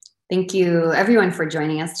Thank you, everyone, for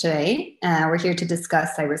joining us today. We're here to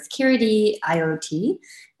discuss cybersecurity,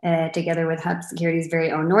 IoT, together with Hub Security's very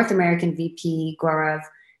own North American VP, Gaurav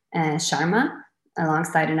Sharma,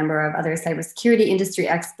 alongside a number of other cybersecurity industry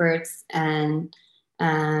experts, and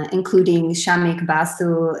including Shamik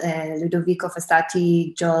Basu, Ludovico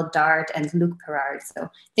Fossati, Joel Dart, and Luke Perard. So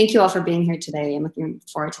thank you all for being here today. I'm looking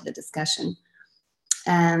forward to the discussion.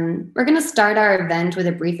 We're going to start our event with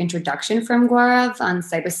a brief introduction from Gaurav on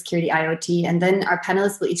cybersecurity IoT, and then our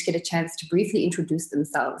panelists will each get a chance to briefly introduce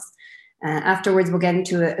themselves. Afterwards, we'll get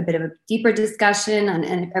into a bit of a deeper discussion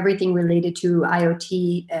on everything related to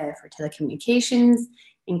IoT for telecommunications,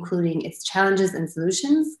 including its challenges and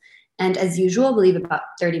solutions. And as usual, we'll leave about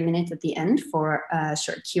 30 minutes at the end for a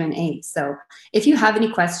short Q&A. So if you have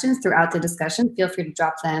any questions throughout the discussion, feel free to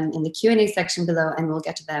drop them in the Q&A section below, and we'll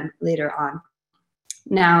get to them later on.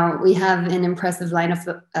 Now, we have an impressive lineup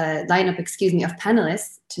of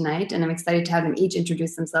panelists tonight, and I'm excited to have them each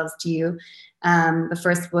introduce themselves to you. But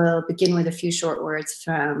first, we'll begin with a few short words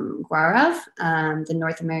from Gaurav, the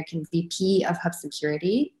North American VP of Hub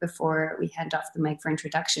Security, before we hand off the mic for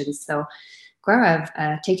introductions. So,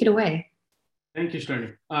 Gaurav, take it away. Thank you,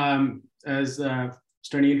 Sterni. As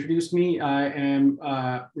Sterni introduced me, I am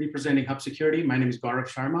representing Hub Security. My name is Gaurav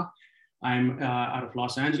Sharma. I'm out of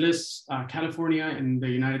Los Angeles, California in the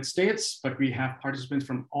United States, but we have participants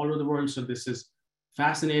from all over the world, so this is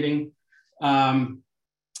fascinating.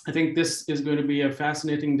 I think this is going to be a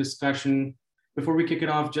fascinating discussion. Before we kick it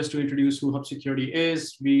off, just to introduce who Hub Security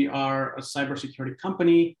is, we are a cybersecurity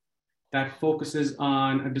company that focuses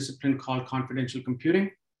on a discipline called confidential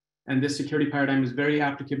computing. And this security paradigm is very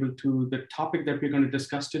applicable to the topic that we're going to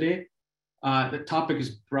discuss today. The topic is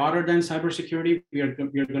broader than cybersecurity. We are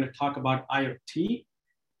going to talk about IoT,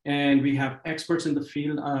 and we have experts in the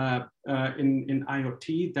field in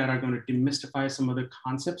IoT that are going to demystify some of the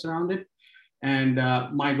concepts around it. And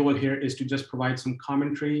my goal here is to just provide some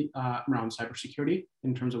commentary around cybersecurity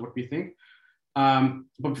in terms of what we think.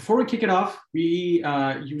 But before we kick it off, we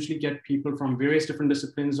usually get people from various different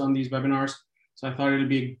disciplines on these webinars. So I thought it would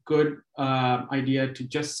be a good idea to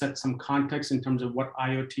just set some context in terms of what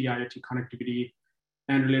IoT connectivity,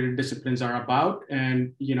 and related disciplines are about,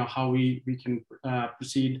 and how we can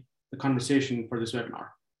proceed the conversation for this webinar.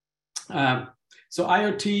 So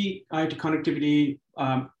IoT connectivity,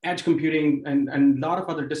 edge computing, and a lot of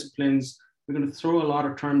other disciplines. We're going to throw a lot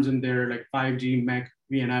of terms in there like 5G, MEC,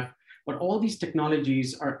 VNF, but all these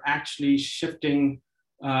technologies are actually shifting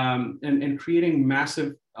and creating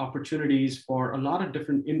massive opportunities for a lot of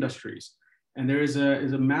different industries. And there is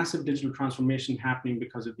a massive digital transformation happening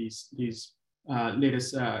because of these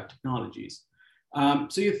latest technologies.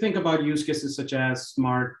 So you think about use cases such as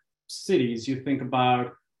smart cities, you think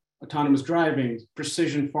about autonomous driving,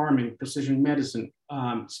 precision farming, precision medicine,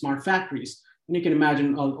 smart factories, and you can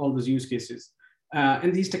imagine all those use cases.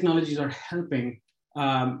 And these technologies are helping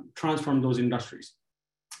transform those industries.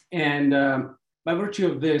 And by virtue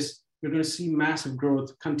of this, we're going to see massive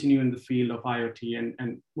growth continue in the field of IoT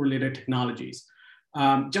and related technologies.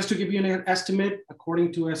 Just to give you an estimate,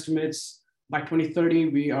 according to estimates, by 2030,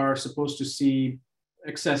 we are supposed to see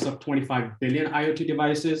excess of 25 billion IoT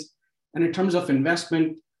devices. And in terms of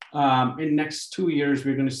investment, in next 2 years,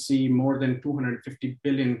 we're going to see more than $250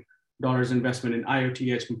 billion investment in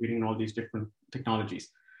IoT, edge computing, and all these different technologies.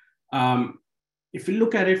 If you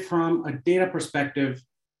look at it from a data perspective,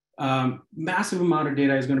 massive amount of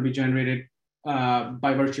data is going to be generated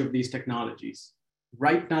by virtue of these technologies.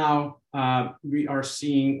 Right now, we are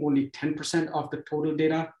seeing only 10% of the total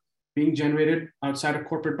data being generated outside of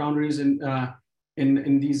corporate boundaries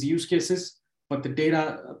in these use cases, but the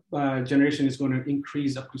data generation is going to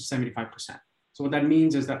increase up to 75%. So what that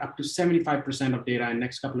means is that up to 75% of data in the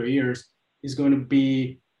next couple of years is going to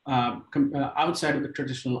be outside of the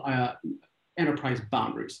traditional enterprise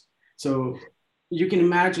boundaries. So you can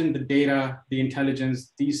imagine the data, the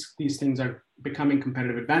intelligence, these things are becoming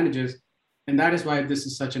competitive advantages. And that is why this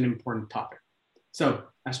is such an important topic. So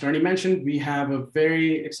as Sterni mentioned, we have a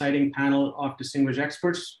very exciting panel of distinguished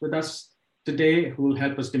experts with us today who will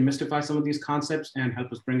help us demystify some of these concepts and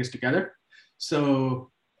help us bring us together.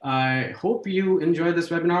 So I hope you enjoy this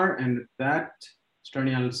webinar, and with that,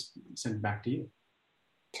 Sterni, I'll send it back to you.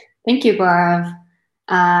 Thank you, Gaurav.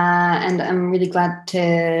 And I'm really glad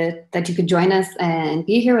that you could join us and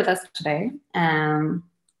be here with us today.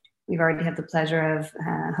 We've already had the pleasure of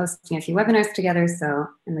hosting a few webinars together, so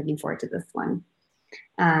I'm looking forward to this one.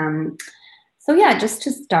 So yeah, just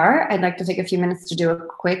to start, I'd like to take a few minutes to do a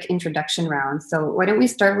quick introduction round. So why don't we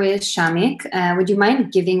start with Shamik? Would you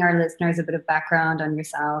mind giving our listeners a bit of background on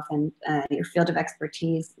yourself and your field of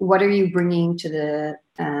expertise? What are you bringing to the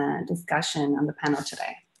discussion on the panel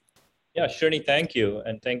today? Yeah, Shirley, thank you.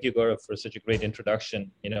 And thank you, Gaurav, for such a great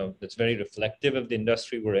introduction. You know, that's very reflective of the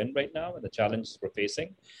industry we're in right now and the challenges we're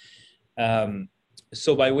facing.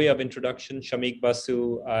 So by way of introduction, Shamik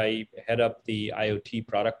Basu, I head up the IoT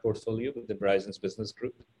product portfolio within Verizon's business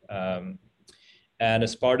group. And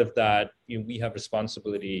as part of that, we have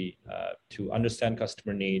responsibility to understand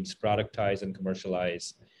customer needs, productize and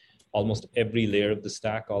commercialize almost every layer of the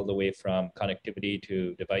stack, all the way from connectivity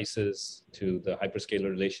to devices to the hyperscaler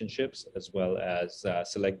relationships, as well as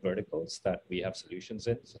select verticals that we have solutions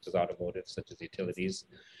in, such as automotive, such as utilities.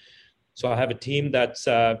 So I have a team that's,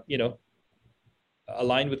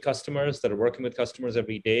 aligned with customers, that are working with customers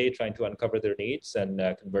every day, trying to uncover their needs and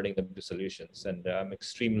converting them to solutions. And I'm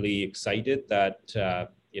extremely excited that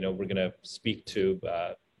we're going to speak to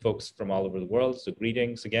folks from all over the world. So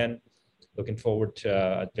greetings again. Looking forward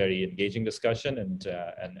to a very engaging discussion and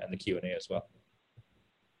the Q&A as well.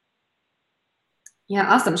 Yeah,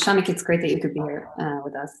 awesome. Shamik, it's great that you could be here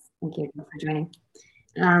with us. Thank you for joining.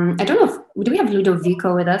 I don't know, do we have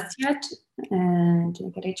Ludovico with us yet? Did I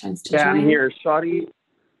get a chance to join? Yeah, I'm here. Sorry,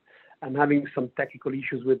 I'm having some technical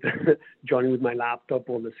issues with joining with my laptop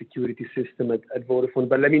or the security system at Vodafone.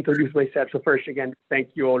 But let me introduce myself. So first, again,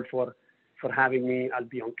 thank you all for having me. I'll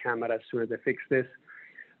be on camera as soon as I fix this.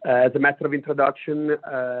 As a matter of introduction,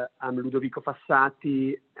 I'm Ludovico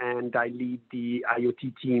Fassati, and I lead the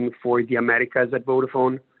IoT team for the Americas at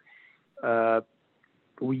Vodafone.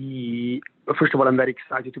 First of all, I'm very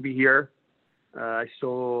excited to be here. I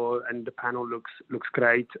saw, and the panel looks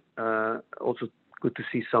great. Also good to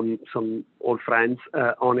see some old friends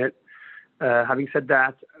on it. Having said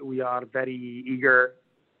that, we are very eager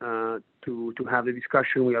to have the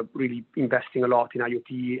discussion. We are really investing a lot in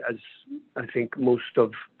IoT, as I think most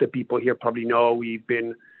of the people here probably know. We've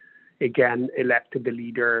been, again, elected the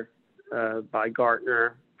leader by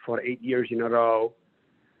Gartner for 8 years in a row.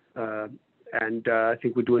 And I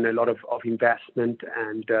think we're doing a lot of investment,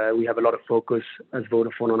 and we have a lot of focus as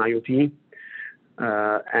Vodafone on IoT.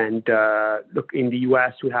 Look, in the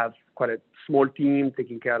US, we have quite a small team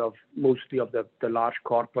taking care of mostly of the large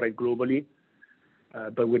corporate globally.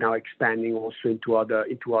 But we're now expanding also into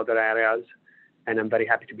other areas, and I'm very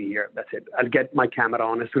happy to be here. That's it. I'll get my camera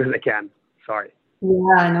on as soon as I can. Sorry.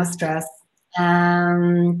 Yeah, no stress.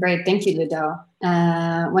 Great, thank you, Ludo.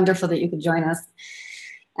 Wonderful that you could join us.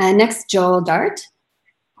 Next, Joel Dart.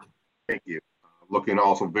 Thank you. Looking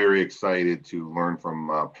also very excited to learn from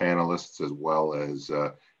panelists, as well as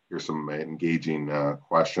hear some engaging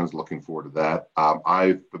questions. Looking forward to that.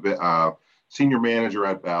 I've been senior manager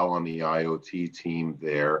at Bell on the IoT team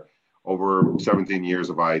there. Over 17 years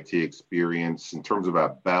of IT experience in terms of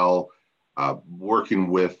at Bell, working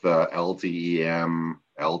with LTE-M,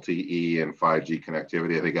 LTE, and 5G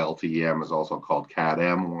connectivity. I think LTE-M is also called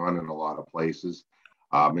Cat-M1 in a lot of places.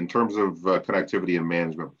 In terms of connectivity and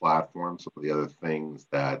management platforms, some of the other things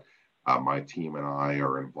that my team and I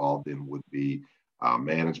are involved in would be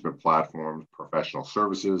management platforms, professional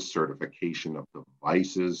services, certification of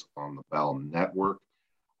devices on the Bell network,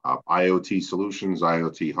 IoT solutions,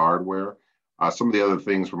 IoT hardware. Some of the other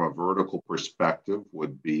things from a vertical perspective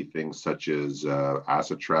would be things such as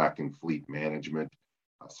asset tracking, fleet management,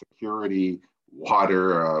 security,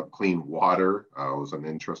 water, clean water was an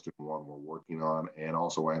interesting one we're working on, and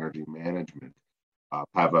also energy management.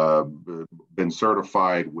 Have been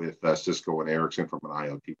certified with Cisco and Ericsson from an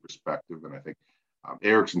IoT perspective, and I think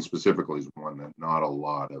Ericsson specifically is one that not a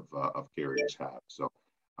lot of carriers have. So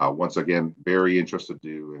once again, very interested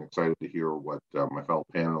and excited to hear what my fellow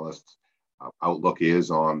panelists' outlook is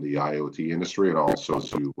on the IoT industry, and also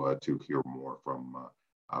to hear more from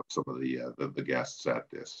some of the guests at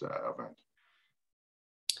this event.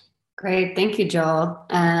 Great, thank you, Joel,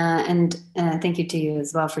 and thank you to you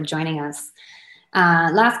as well for joining us.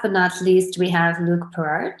 Last but not least, we have Luc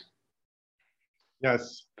Perard.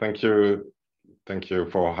 Yes, thank you. Thank you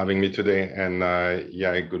for having me today. And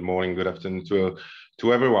good morning, good afternoon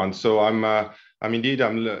to everyone. So I'm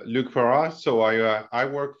Luc Perard. So I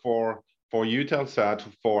work for Eutelsat,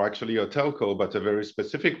 for actually a telco, but a very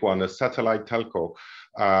specific one, a satellite telco.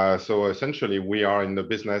 So essentially, we are in the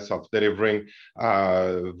business of delivering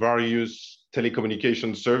various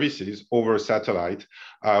telecommunication services over satellite.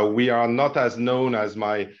 We are not as known as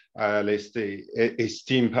my let's say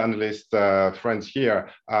esteemed panelist friends here.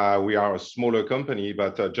 We are a smaller company,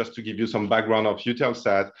 but just to give you some background of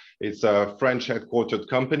Eutelsat, it's a French headquartered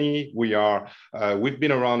company. We've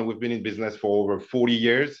been around, we've been in business for over 40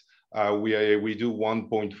 years. We do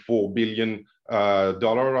 $1.4 billion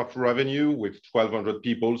of revenue with 1,200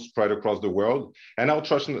 people spread across the world. And our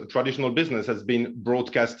traditional business has been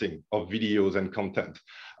broadcasting of videos and content.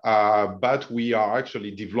 But we are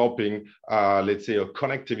actually developing, let's say, a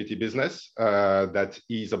connectivity business that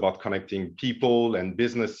is about connecting people and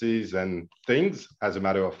businesses and things, as a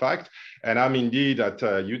matter of fact. And I'm indeed at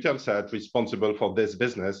Eutelsat responsible for this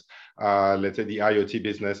business, let's say the IoT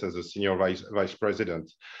business, as a senior vice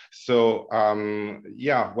president. So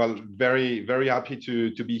yeah, well, very, very happy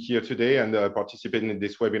to be here today and participate in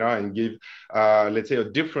this webinar and give, let's say, a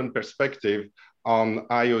different perspective on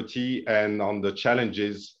IoT and on the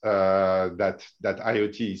challenges that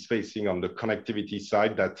IoT is facing on the connectivity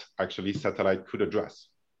side that actually satellite could address.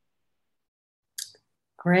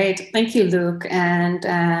 Great, thank you, Luc, and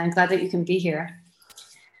I'm glad that you can be here.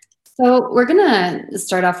 So we're gonna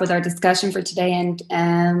start off with our discussion for today,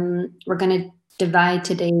 and we're gonna divide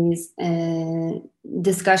today's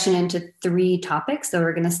discussion into 3 topics. So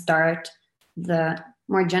we're gonna start the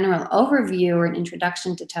more general overview or an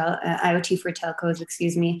introduction to IoT for telcos,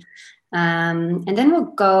 excuse me. And then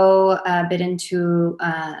we'll go a bit into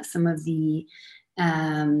some of the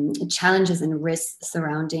challenges and risks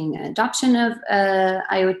surrounding adoption of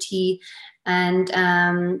IoT. And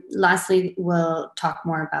lastly, we'll talk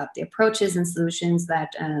more about the approaches and solutions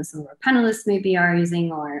that some of our panelists maybe are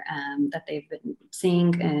using or that they've been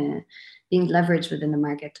seeing being leveraged within the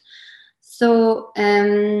market. So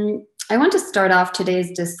I want to start off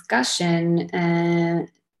today's discussion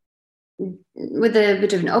with a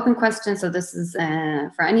bit of an open question. So this is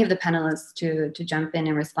for any of the panelists to jump in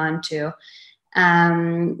and respond to.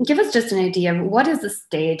 Give us just an idea of what is the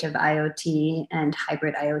stage of IoT and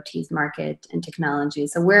hybrid IoT's market and technology.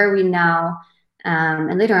 So where are we now?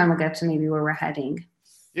 And later on, we'll get to maybe where we're heading.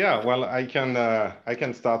 Yeah, well, I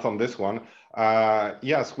can start on this one.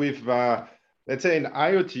 Yes, we've let's say in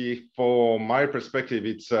IoT, from my perspective,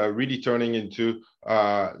 it's really turning into,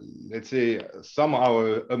 let's say,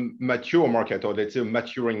 somehow a mature market, or let's say a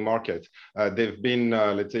maturing market. They've been,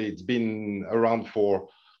 let's say, it's been around for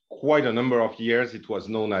quite a number of years. It was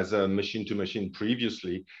known as a machine-to-machine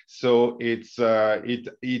previously. So it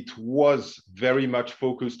was very much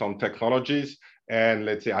focused on technologies and,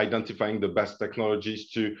 let's say, identifying the best technologies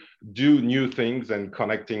to do new things and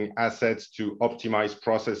connecting assets to optimize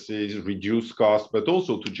processes, reduce costs, but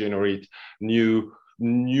also to generate new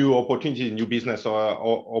opportunities, new business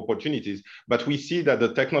opportunities. But we see that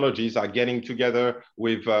the technologies are getting together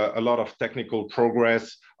with a lot of technical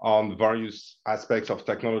progress on various aspects of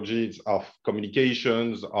technologies, of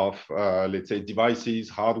communications, of let's say devices,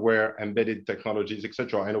 hardware, embedded technologies,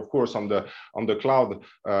 etc. And of course on the cloud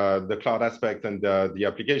aspect and the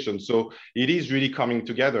application. So it is really coming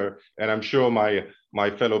together, and I'm sure my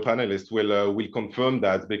fellow panelists will confirm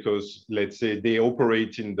that, because let's say they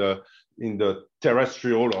operate in the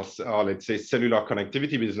terrestrial or let's say cellular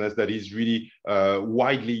connectivity business that is really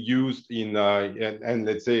widely used in and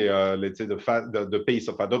let's say the pace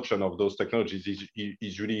of adoption of those technologies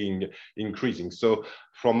is really increasing. So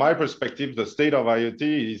from my perspective, the state of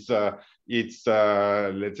IoT is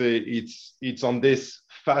let's say it's on this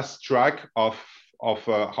fast track of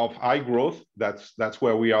high growth. That's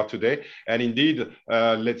where we are today. And indeed,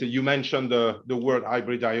 let's say you mentioned the word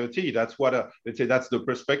hybrid IoT. That's what let's say that's the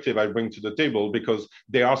perspective I bring to the table, because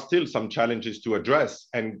there are still some challenges to address,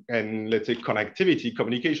 and let's say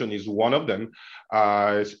communication is one of them,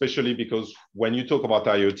 especially because when you talk about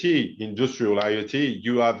IoT, industrial IoT,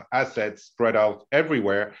 you have assets spread out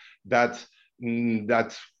everywhere that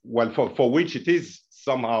well for which it is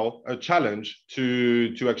somehow a challenge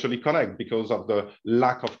to actually connect, because of the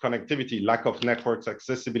lack of connectivity, lack of networks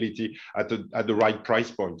accessibility at the right price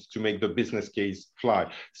point to make the business case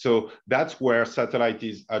fly. So that's where satellite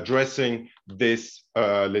is addressing this,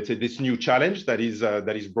 let's say, this new challenge that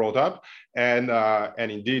is brought up. And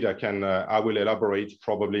indeed, I will elaborate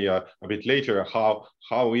probably a bit later how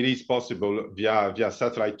it is possible via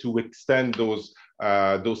satellite to extend those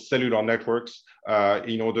cellular networks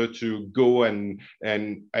in order to go and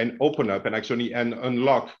open up and actually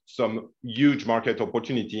unlock some huge market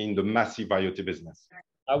opportunity in the massive IoT business.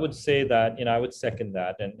 I would say that, I would second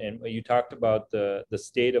that. And you talked about the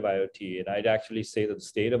state of IoT, and I'd actually say that the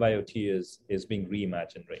state of IoT is being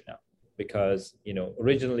reimagined right now. Because,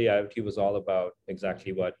 originally IoT was all about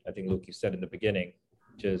exactly what I think, Luke, you said in the beginning,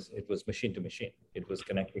 which is it was machine to machine. It was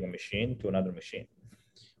connecting a machine to another machine.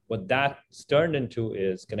 What that's turned into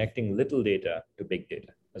is connecting little data to big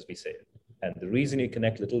data, as we say it. And the reason you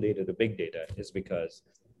connect little data to big data is because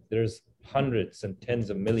there's hundreds and tens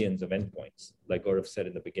of millions of endpoints, like Gaurav said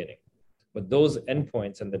in the beginning. But those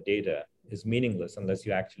endpoints and the data is meaningless unless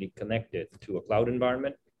you actually connect it to a cloud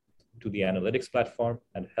environment, to the analytics platform,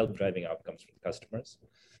 and help driving outcomes for customers.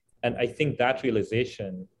 And I think that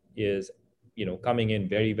realization is, coming in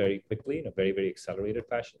very, very quickly in a very, very accelerated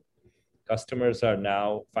fashion. Customers are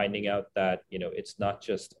now finding out that, it's not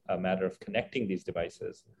just a matter of connecting these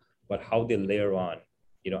devices, but how they layer on,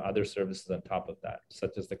 other services on top of that,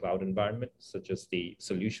 such as the cloud environment, such as the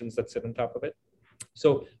solutions that sit on top of it.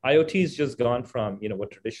 So IoT has just gone from,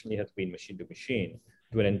 what traditionally has been machine to machine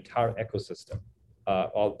to an entire ecosystem,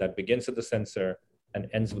 all that begins with the sensor and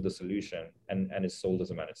ends with the solution and is sold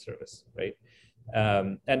as a managed service, right?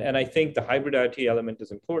 And I think the hybrid IoT element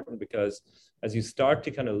is important because as you start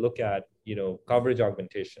to kind of look at, coverage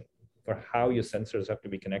augmentation for how your sensors have to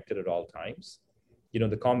be connected at all times,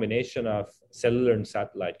 the combination of cellular and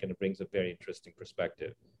satellite kind of brings a very interesting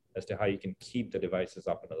perspective as to how you can keep the devices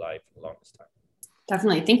up and alive for the longest time.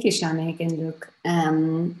 Definitely. Thank you, Shamik and Luke.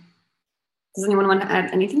 Does anyone want to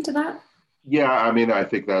add anything to that? Yeah, I mean, I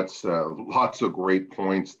think that's lots of great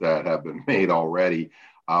points that have been made already.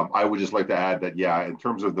 I would just like to add that, yeah, in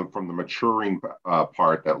terms of from the maturing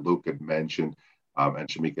part that Luke had mentioned, and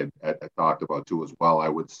Shamik had talked about too as well, I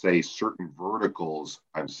would say certain verticals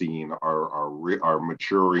I'm seeing are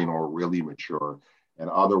maturing or really mature, and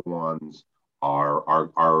other ones are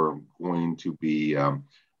going to be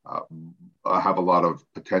have a lot of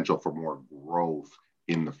potential for more growth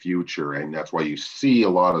in the future, and that's why you see a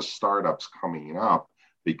lot of startups coming up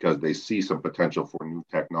because they see some potential for new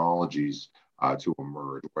technologies to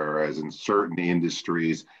emerge. Whereas in certain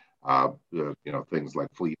industries, things like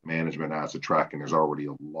fleet management, asset tracking, there's already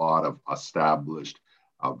a lot of established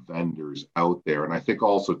vendors out there. And I think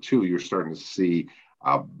also too, you're starting to see,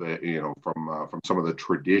 from some of the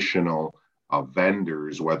traditional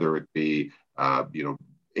vendors, whether it be,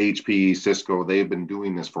 HP, Cisco, they've been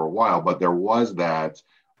doing this for a while, but there was that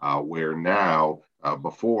where now,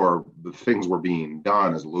 before the things were being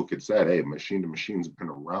done, as Luke had said, hey, machine to machine's been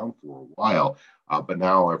around for a while, but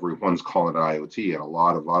now everyone's calling it IoT, and a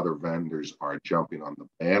lot of other vendors are jumping on the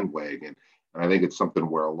bandwagon. And I think it's something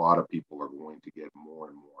where a lot of people are going to get more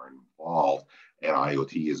and more involved, and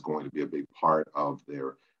IoT is going to be a big part of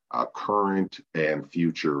their current and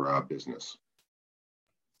future business.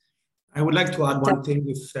 I would like to add one thing,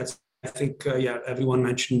 if that's, I think, everyone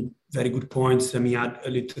mentioned very good points. Let me add a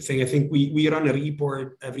little thing. I think we run a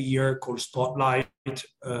report every year called Spotlight,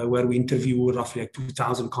 where we interview roughly like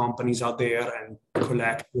 2,000 companies out there and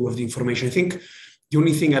collect all of the information. I think the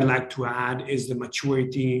only thing I'd like to add is the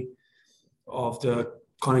maturity of the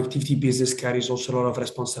connectivity business carries also a lot of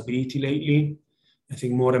responsibility lately. I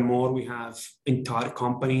think more and more we have entire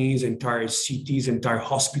companies, entire cities, entire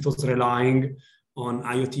hospitals relying on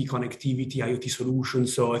IoT connectivity, IoT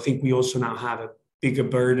solutions. So I think we also now have a bigger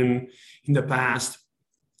burden. In the past,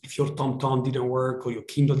 if your TomTom didn't work or your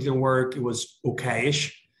Kindle didn't work, it was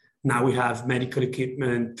okay-ish. Now we have medical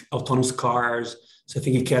equipment, autonomous cars. So I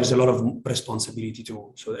think it carries a lot of responsibility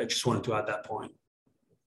too. So I just wanted to add that point.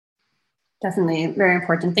 Definitely, very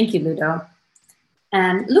important. Thank you, Ludo.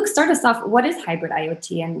 And Luke, start us off. What is hybrid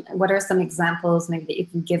IoT, and what are some examples? Maybe you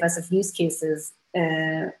can give us a few use cases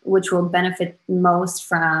which will benefit most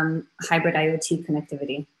from hybrid IoT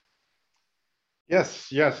connectivity.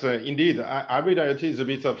 Yes, indeed. Hybrid IoT is a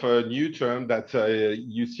bit of a new term that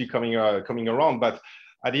you see coming around, but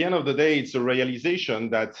at the end of the day, it's a realization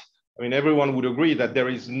that, I mean, everyone would agree that there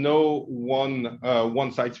is no one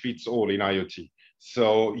size fits all in IoT.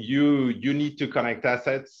 So you need to connect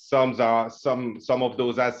assets. Some of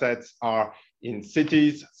those assets are in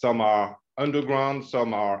cities, some are underground,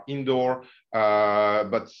 some are indoor,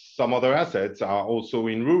 but some other assets are also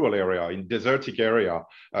in rural area, in desertic area.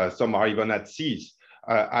 Some are even at seas.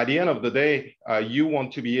 At the end of the day, you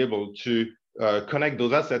want to be able to connect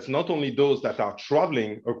those assets, not only those that are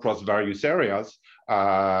traveling across various areas,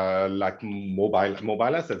 like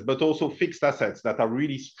mobile assets, but also fixed assets that are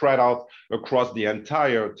really spread out across the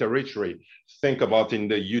entire territory. Think about in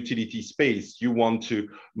the utility space, you want to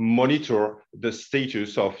monitor the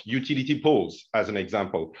status of utility poles, as an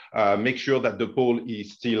example. Make sure that the pole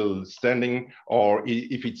is still standing, or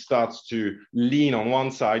if it starts to lean on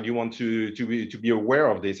one side, you want to be aware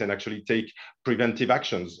of this and actually take preventive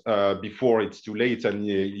actions before it's too late and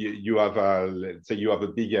you have, let's say you have a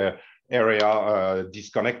big area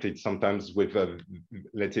disconnected, sometimes with,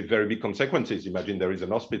 let's say, very big consequences. Imagine there is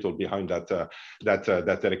an hospital behind that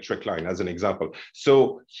electric line, as an example.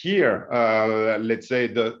 So here, let's say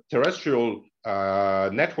the terrestrial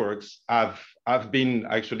networks have been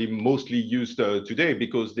actually mostly used today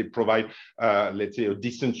because they provide, let's say, a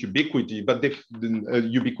decent ubiquity, but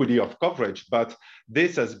ubiquity of coverage. But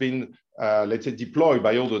this has been, let's say, deployed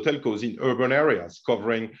by all the telcos in urban areas,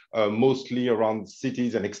 covering mostly around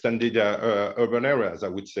cities and extended urban areas, I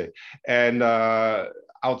would say. And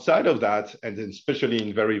outside of that, and especially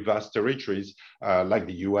in very vast territories like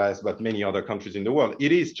the US, but many other countries in the world,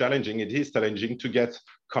 it is challenging to get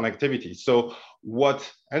connectivity. So what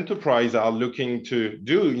enterprises are looking to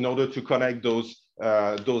do in order to connect those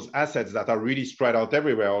assets that are really spread out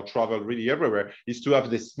everywhere or travel really everywhere is to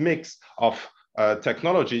have this mix of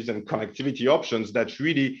technologies and connectivity options that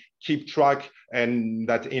really keep track and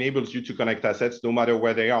that enables you to connect assets no matter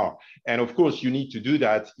where they are. And of course, you need to do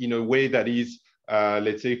that in a way that is,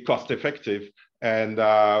 let's say, cost effective. And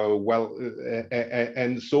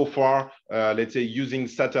and so far, let's say, using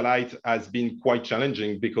satellite has been quite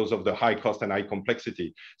challenging because of the high cost and high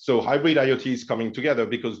complexity. So hybrid IoT is coming together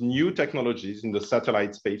because new technologies in the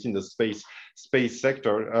satellite space, in the space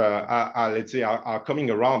sector, are coming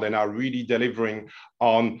around and are really delivering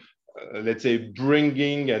on, let's say,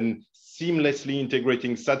 bringing and seamlessly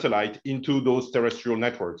integrating satellite into those terrestrial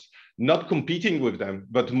networks, not competing with them,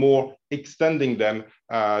 but more extending them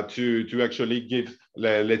to actually give,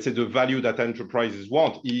 let's say, the value that enterprises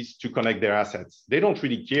want is to connect their assets. They don't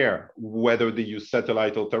really care whether they use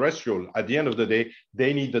satellite or terrestrial. At the end of the day,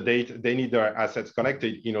 they need the data, they need their assets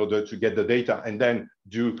connected in order to get the data and then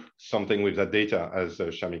do something with that data, as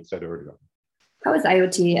Shamik said earlier. How is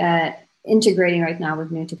IoT integrating right now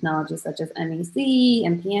with new technologies such as MEC,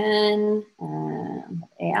 MPN,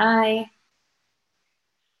 AI?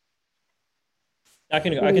 I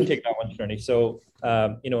can take that one, Shirley. So,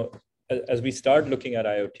 as we start looking at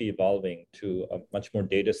IoT evolving to a much more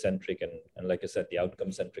data-centric and like I said, the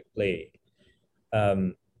outcome-centric play,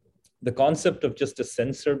 the concept of just a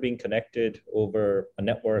sensor being connected over a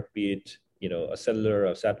network, be it a cellular,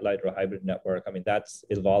 a satellite, or a hybrid network, I mean, that's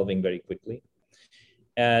evolving very quickly.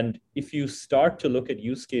 And if you start to look at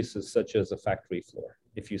use cases such as a factory floor,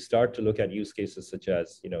 if you start to look at use cases such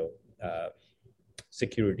as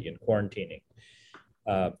security and quarantining,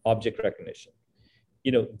 object recognition,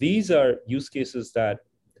 these are use cases that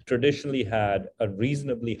traditionally had a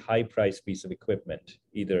reasonably high price piece of equipment,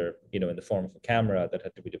 either in the form of a camera that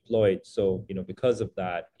had to be deployed. So because of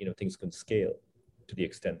that, things can scale to the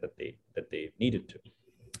extent that they needed to.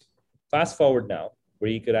 Fast forward now,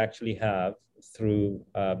 where you could actually have, through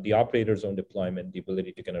the operator's own deployment, the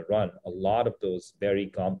ability to kind of run a lot of those very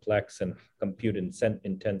complex and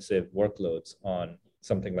compute-intensive workloads on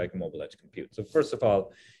something like mobile edge compute. So first of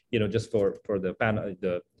all, just for the panel,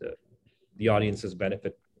 the audience's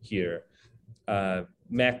benefit here,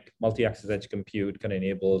 MEC, multi-access edge compute, kind of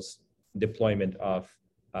enables deployment of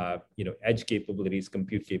edge capabilities,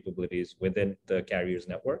 compute capabilities within the carrier's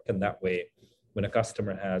network, and that way, when a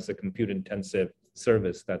customer has a compute-intensive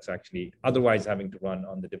service that's actually otherwise having to run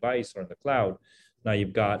on the device or in the cloud, now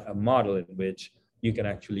you've got a model in which you can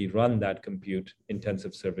actually run that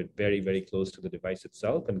compute-intensive service very, very close to the device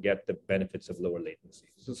itself and get the benefits of lower latency.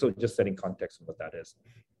 So just setting context of what that is.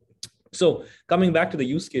 So coming back to the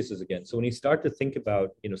use cases again, so when you start to think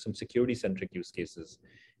about some security-centric use cases,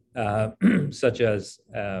 such as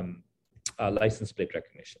license plate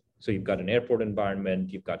recognition. So you've got an airport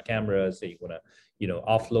environment, you've got cameras, so you want to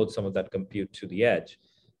offload some of that compute to the edge.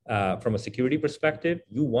 From a security perspective,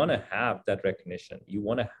 you want to have that recognition. You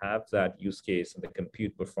want to have that use case and the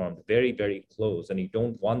compute performed very, very close, and you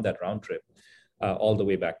don't want that round trip all the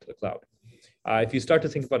way back to the cloud. If you start to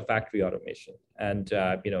think about factory automation and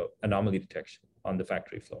anomaly detection on the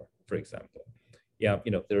factory floor, for example,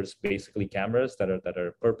 there's basically cameras that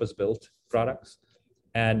are purpose-built products,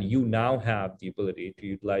 and you now have the ability to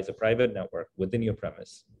utilize a private network within your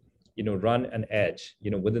premise, run an edge,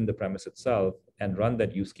 within the premise itself, and run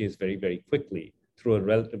that use case very, very quickly through a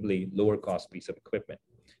relatively lower cost piece of equipment.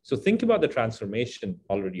 So think about the transformation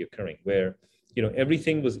already occurring where,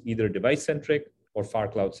 everything was either device-centric or far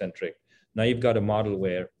cloud-centric. Now you've got a model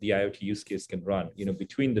where the IoT use case can run,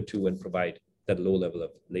 between the two and provide that low level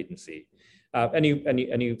of latency. And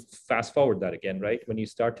you fast forward that again, right? When you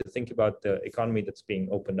start to think about the economy that's being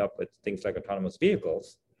opened up with things like autonomous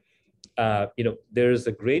vehicles, there's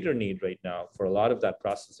a greater need right now for a lot of that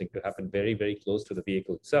processing to happen very, very close to the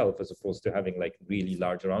vehicle itself, as opposed to having like really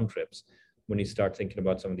large round trips. When you start thinking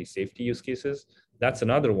about some of these safety use cases, that's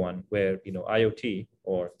another one where, IoT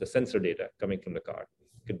or the sensor data coming from the car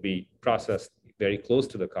could be processed very close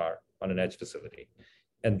to the car on an edge facility,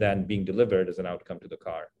 and then being delivered as an outcome to the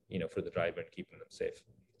car, for the driver and keeping them safe.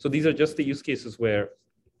 So these are just the use cases where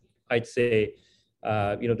I'd say,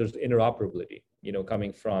 there's interoperability,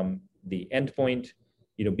 coming from the endpoint,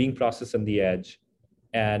 being processed on the edge,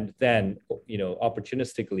 and then,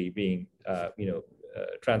 opportunistically being,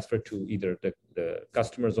 transferred to either the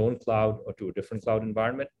customer's own cloud or to a different cloud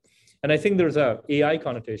environment. And I think there's a AI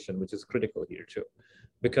connotation, which is critical here too,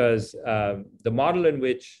 because the model in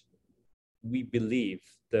which we believe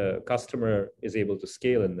the customer is able to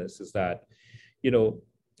scale in this is that,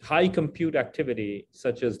 high compute activity,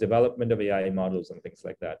 such as development of AI models and things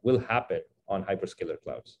like that, will happen on hyperscaler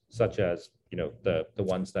clouds, such as, the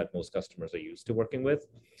ones that most customers are used to working with.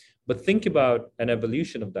 But think about an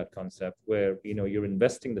evolution of that concept where, you're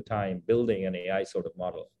investing the time building an AI sort of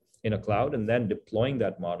model in a cloud and then deploying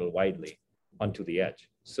that model widely onto the edge.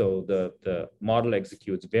 So the model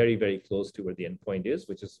executes very, very close to where the endpoint is,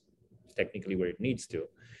 which is technically where it needs to.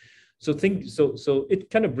 So it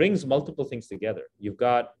kind of brings multiple things together. You've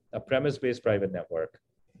got a premise-based private network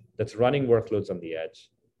that's running workloads on the edge,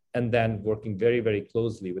 and then working very, very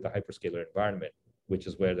closely with a hyperscaler environment, which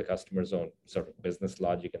is where the customer's own sort of business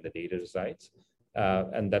logic and the data resides,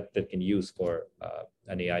 and that can use for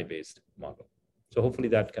an AI-based model. So hopefully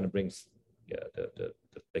that kind of brings the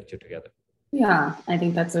picture together. Yeah, I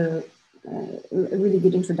think that's a really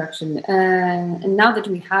good introduction. And now that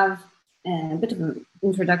we have a bit of an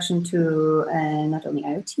introduction to not only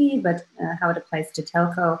IoT, but how it applies to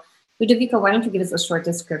telco, Ludovico, why don't you give us a short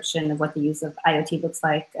description of what the use of IoT looks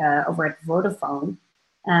like over at Vodafone,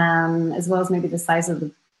 as well as maybe the size of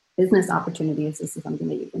the business opportunities. This is something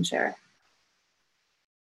that you can share.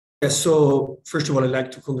 Yeah, so first of all, I'd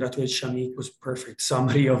like to congratulate Shamik. It was a perfect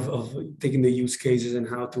summary of taking the use cases and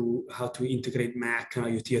how to integrate Mac and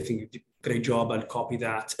IoT. I think you did a great job. I'll copy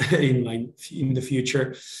that in the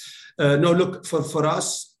future. No, look, for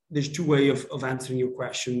us, there's two ways of answering your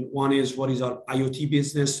question. One is, what is our IoT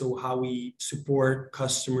business? So how we support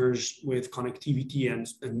customers with connectivity and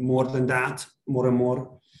more than that, more and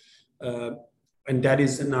more. And that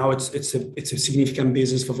is now it's a significant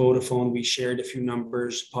business for Vodafone. We shared a few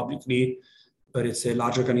numbers publicly, but it's a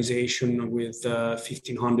large organization with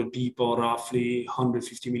 1,500 people, roughly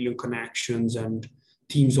 150 million connections, and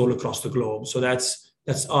teams all across the globe. So that's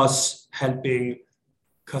us helping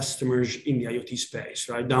customers in the IoT space.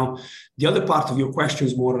 Right now, the other part of your question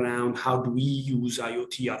is more around how do we use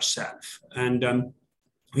IoT ourselves, and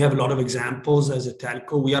we have a lot of examples as a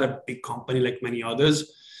telco. We are a big company like many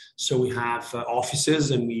others. So we have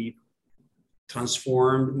offices, and we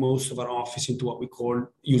transformed most of our office into what we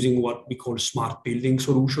call smart building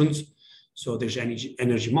solutions. So there's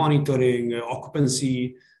energy monitoring,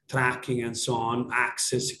 occupancy tracking, and so on,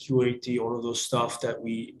 access, security, all of those stuff that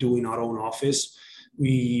we do in our own office.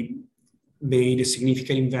 We made a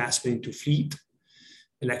significant investment into fleet,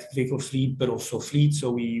 electric vehicle fleet, but also fleet.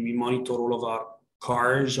 So we monitor all of our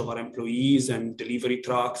cars of our employees and delivery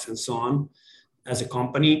trucks and so on as a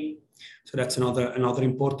company. So that's another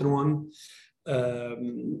important one.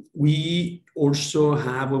 We also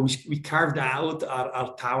have, we carved out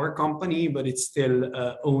our tower company, but it's still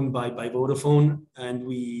owned by Vodafone, and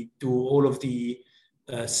we do all of the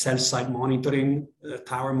cell site monitoring,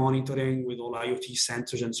 tower monitoring with all IoT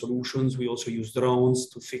sensors and solutions. We also use drones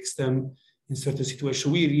to fix them in certain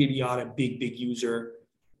situations. We really are a big user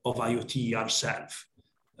of IoT ourselves.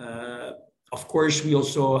 Of course, we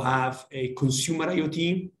also have a consumer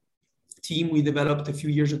IoT team we developed a few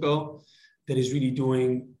years ago that is really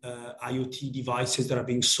doing IoT devices that are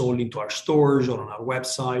being sold into our stores or on our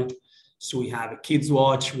website. So we have a kids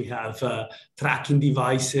watch, we have tracking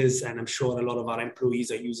devices, and I'm sure a lot of our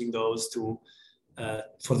employees are using those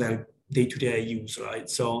for their day-to-day use, right?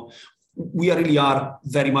 So we really are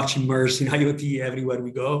very much immersed in IoT everywhere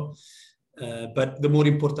we go. But the more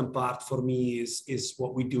important part for me is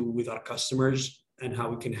what we do with our customers and how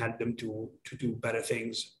we can help them to do better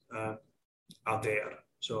things out there.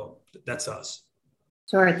 So that's us.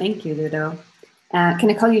 Sure, thank you, Ludo. Can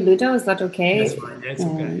I call you Ludo? Is that okay? That's fine. That's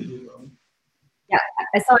okay. Yeah,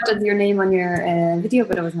 I saw it as your name on your video,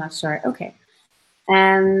 but I was not sure. Okay.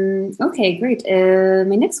 Okay, great.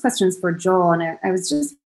 My next question is for Joel, and I was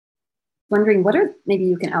just wondering, what are, maybe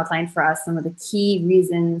you can outline for us some of the key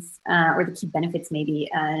reasons or the key benefits maybe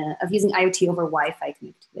of using IoT over Wi-Fi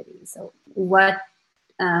connectivity. So what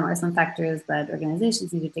are some factors that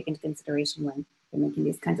organizations need to take into consideration when they're making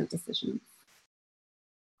these kinds of decisions?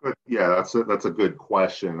 Good. Yeah, that's a good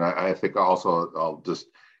question. I think also I'll just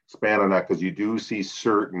expand on that, because you do see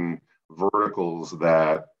certain verticals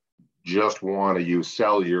that just want to use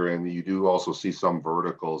cellular, and you do also see some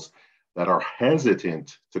verticals that are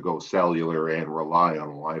hesitant to go cellular and rely on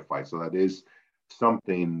Wi-Fi. So that is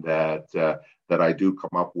something that that I do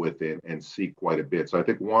come up with and see quite a bit. So I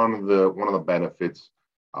think one of the benefits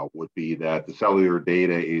would be that the cellular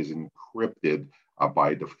data is encrypted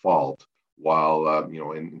by default, while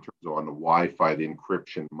in terms of on the Wi-Fi, the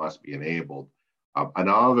encryption must be enabled.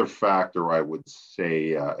 Another factor I would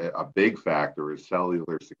say, a big factor, is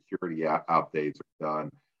cellular security updates are done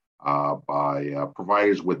by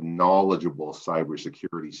providers with knowledgeable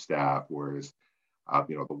cybersecurity staff, whereas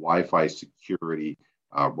the Wi-Fi security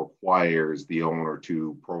requires the owner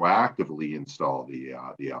to proactively install the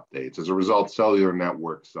updates. As a result, cellular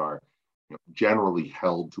networks are generally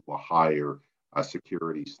held to a higher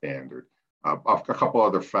security standard. A couple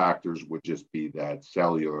other factors would just be that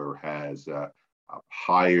cellular has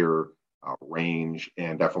higher range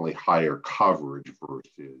and definitely higher coverage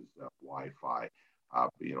versus Wi-Fi.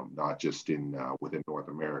 Not just within North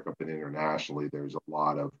America, but internationally, there's a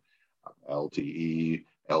lot of LTE,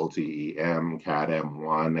 LTE-M,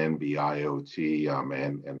 Cat-M1,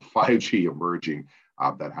 NB-IoT, and 5G emerging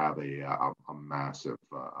that have a massive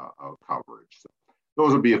coverage. So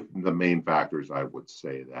those would be the main factors I would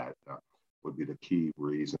say that would be the key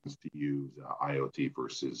reasons to use IoT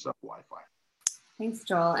versus Wi-Fi. Thanks,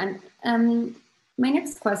 Joel. And my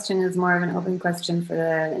next question is more of an open question for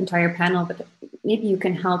the entire panel, but maybe you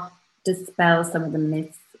can help dispel some of the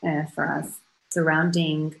myths for us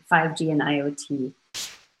surrounding 5G and IoT.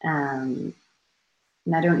 And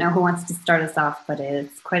I don't know who wants to start us off, but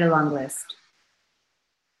it's quite a long list.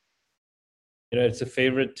 It's a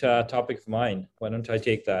favorite topic of mine. Why don't I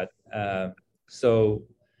take that? So,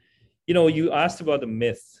 you asked about the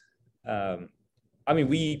myth.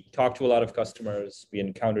 We talk to a lot of customers. We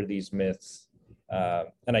encounter these myths.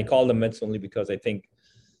 And I call them myths only because I think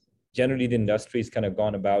generally the industry's kind of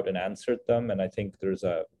gone about and answered them. And I think there's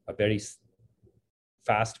a very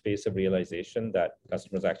fast pace of realization that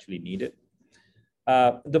customers actually need it.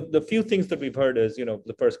 The few things that we've heard is,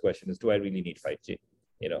 the first question is, do I really need 5G?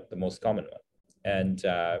 The most common one. And,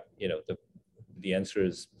 the answer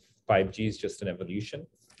is 5G is just an evolution,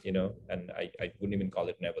 and I wouldn't even call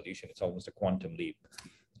it an evolution. It's almost a quantum leap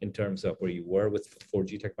in terms of where you were with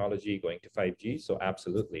 4G technology going to 5G. So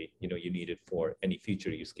absolutely, you need it for any future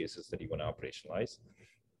use cases that you want to operationalize.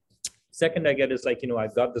 Second I get is like,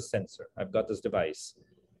 I've got this sensor, I've got this device.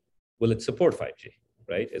 Will it support 5G,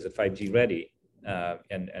 right? Is it 5G ready?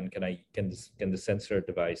 And can the sensor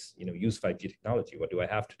device, use 5G technology? What do I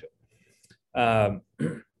have to do?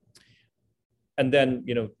 And then,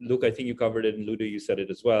 Luke, I think you covered it, and Ludo, you said it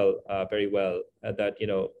as well, very well, that,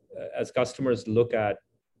 as customers look at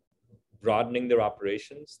broadening their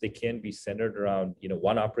operations, they can't be centered around,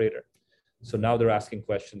 one operator. So now they're asking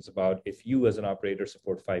questions about, if you as an operator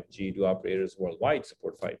support 5G, do operators worldwide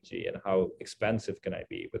support 5G, and how expansive can I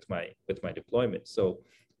be with my deployment? So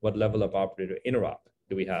what level of operator interop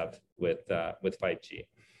do we have with 5G?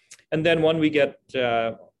 And then one we get,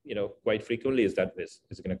 quite frequently is that is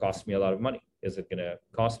it going to cost me a lot of money? Is it going to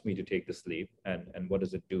cost me to take this leap? And what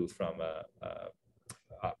does it do from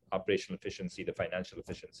operational efficiency, the financial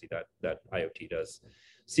efficiency that IoT does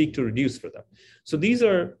seek to reduce for them? So these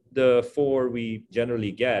are the four we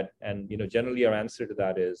generally get. And, generally our answer to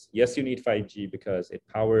that is, yes, you need 5G because it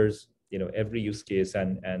powers, every use case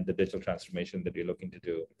and the digital transformation that you're looking to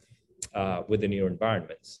do within your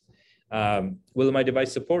environments. Will my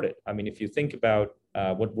device support it? If you think about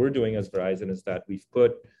what we're doing as Verizon is that we've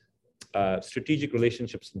put strategic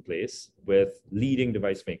relationships in place with leading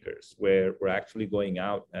device makers, where we're actually going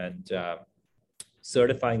out and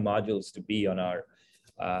certifying modules to be on our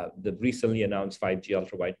the recently announced 5G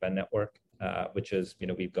ultra wideband network, which is,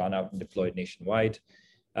 we've gone out and deployed nationwide.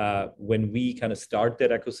 When we kind of start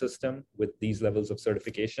that ecosystem with these levels of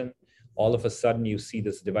certification, all of a sudden you see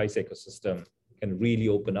this device ecosystem can really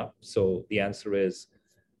open up. So the answer is,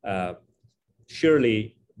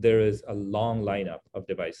 surely there is a long lineup of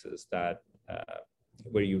devices that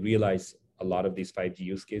where you realize a lot of these 5G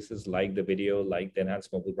use cases, like the video, like the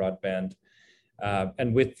enhanced mobile broadband.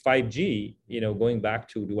 And with 5G, going back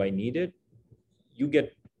to, do I need it? You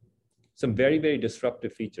get some very, very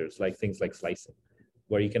disruptive features, like things like slicing,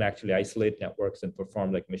 where you can actually isolate networks and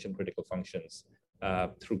perform like mission critical functions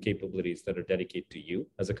through capabilities that are dedicated to you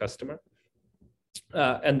as a customer.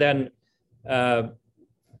 And then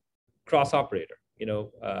cross operator,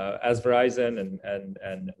 as Verizon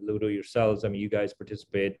and Ludo yourselves, I mean, you guys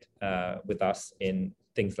participate with us in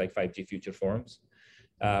things like 5G Future Forums.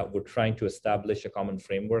 We're trying to establish a common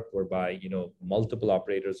framework whereby, multiple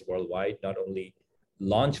operators worldwide not only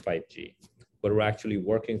launch 5G, but we're actually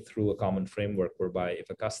working through a common framework whereby if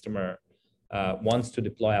a customer wants to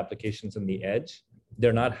deploy applications on the edge,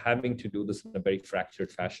 they're not having to do this in a very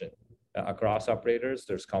fractured fashion. Across operators,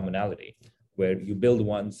 there's commonality where you build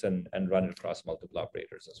once and run it across multiple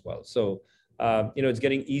operators as well. So, it's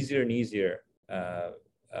getting easier and easier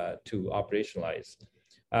to operationalize.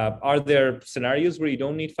 Are there scenarios where you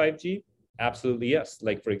don't need 5G? Absolutely, yes.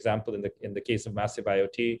 Like, for example, in the case of massive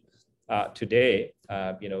IoT, today,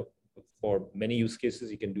 for many use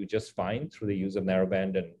cases, you can do just fine through the use of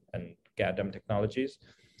narrowband and GATM technologies.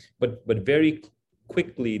 But very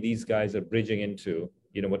quickly, these guys are bridging into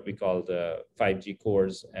what we call the 5G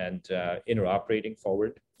cores and interoperating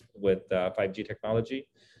forward with 5G technology.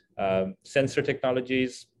 Sensor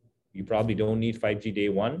technologies, you probably don't need 5G day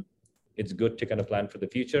one. It's good to kind of plan for the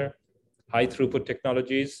future. High throughput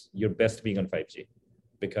technologies, you're best being on 5G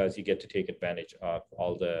because you get to take advantage of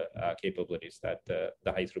all the capabilities that the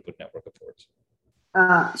high throughput network affords.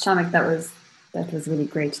 Shamik, that was really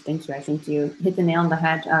great. Thank you. I think you hit the nail on the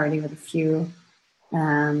head already with a few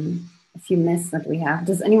myths that we have.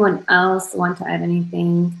 Does anyone else want to add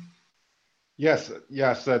anything? Yes.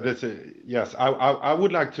 I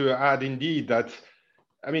would like to add indeed that,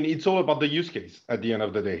 I mean, it's all about the use case at the end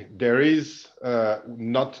of the day. There is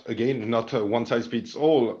not a one size fits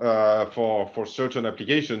all for certain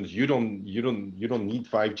applications. You don't need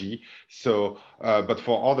 5G. So, but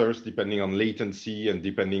for others, depending on latency and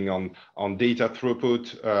depending on data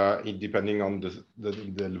throughput, depending on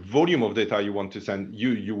the volume of data you want to send,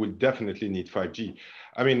 you will definitely need 5G.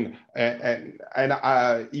 I mean,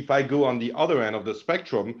 if I go on the other end of the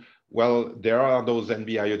spectrum, well, there are those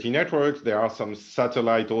NB-IoT networks. There are some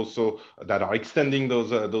satellite also that are extending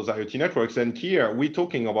those IoT networks. And here we're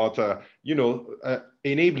talking about,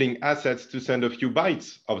 enabling assets to send a few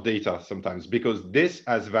bytes of data sometimes, because this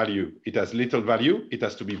has value. It has little value. It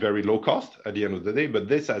has to be very low cost at the end of the day, but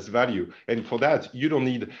this has value. And for that, you don't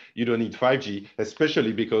need 5G,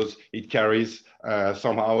 especially because it carries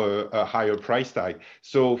somehow a higher price tag.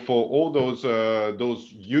 So for all those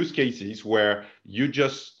use cases where you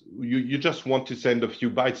just want to send a few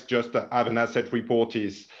bytes, just to have an asset report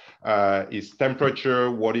is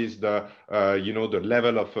temperature, what is the the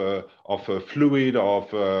level of a fluid,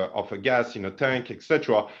 of a gas in a tank,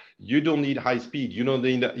 etc. You don't need high speed. You don't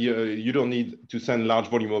need to send large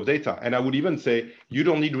volume of data. And I would even say you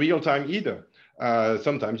don't need real time either.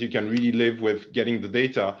 Sometimes you can really live with getting the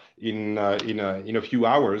data in a few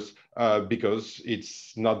hours because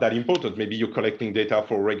it's not that important. Maybe you're collecting data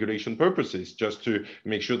for regulation purposes, just to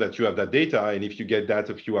make sure that you have that data. And if you get that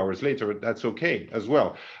a few hours later, that's okay as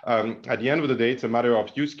well. At the end of the day, it's a matter of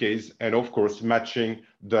use case and, of course, matching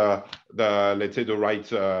the let's say the right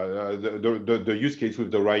the use case with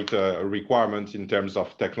the right requirements in terms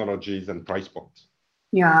of technologies and price points.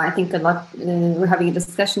 Yeah, I think a lot. We're having a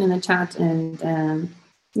discussion in the chat, and I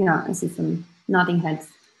see some nodding heads.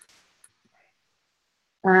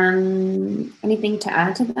 Anything to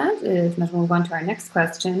add to that? If not, we'll move on to our next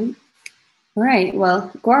question. All right.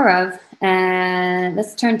 Well, Gaurav,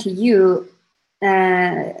 let's turn to you.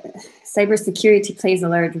 Cybersecurity plays a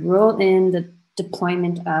large role in the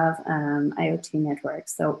deployment of IoT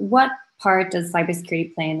networks. So, what part does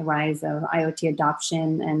cybersecurity play in the rise of IoT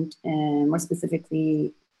adoption, and more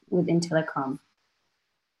specifically within telecom?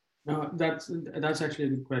 No, that's actually a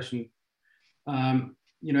good question.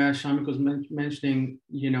 As Shamik was mentioning,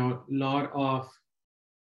 a lot of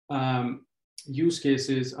use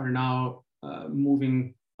cases are now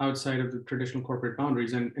moving outside of the traditional corporate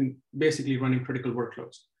boundaries and basically running critical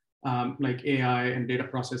workloads like AI and data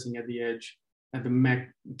processing at the edge, at the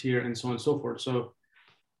MEC tier, and so on and so forth. So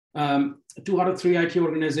 2 out of 3 IT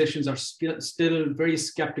organizations are still very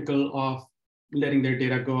skeptical of letting their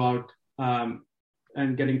data go out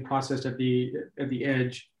and getting processed at the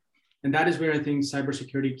edge. And that is where I think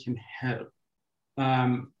cybersecurity can help.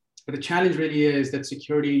 But the challenge really is that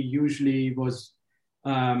security usually was,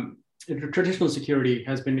 traditional security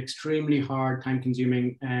has been extremely hard,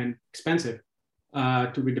 time-consuming, and expensive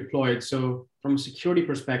to be deployed. So from a security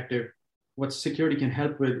perspective, what security can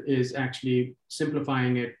help with is actually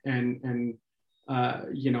simplifying it and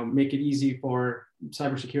make it easy for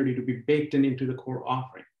cybersecurity to be baked into the core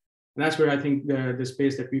offering. And that's where I think the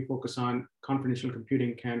space that we focus on confidential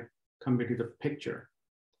computing can come into the picture.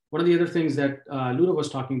 One of the other things that Ludo was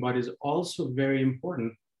talking about is also very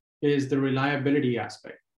important is the reliability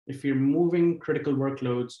aspect. If you're moving critical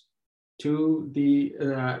workloads to the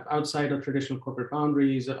outside of traditional corporate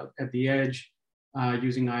boundaries at the edge,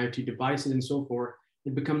 using IoT devices and so forth,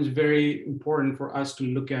 it becomes very important for us to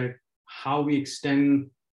look at how we extend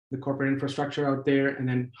the corporate infrastructure out there, and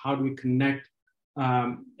then how do we connect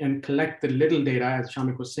and collect the little data, as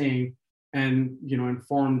Shamik was saying, and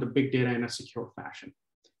inform the big data in a secure fashion.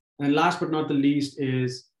 And last but not the least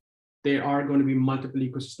is there are going to be multiple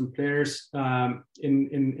ecosystem players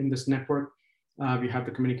in this network. We have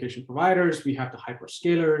the communication providers, we have the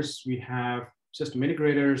hyperscalers, we have system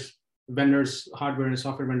integrators, vendors, hardware and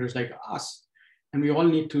software vendors like us. And we all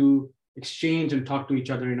need to exchange and talk to each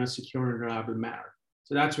other in a secure and reliable manner.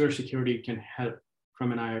 So that's where security can help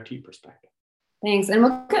from an IoT perspective. Thanks. And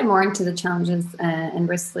we'll get more into the challenges and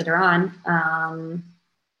risks later on.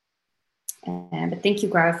 But thank you,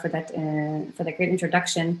 Gaurav, for that great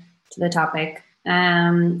introduction to the topic.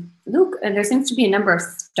 Luke, there seems to be a number of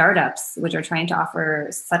startups which are trying to offer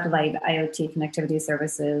satellite IoT connectivity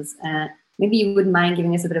services. Maybe you wouldn't mind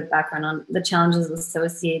giving us a bit of background on the challenges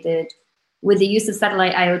associated with the use of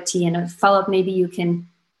satellite IoT, and a follow-up, maybe you can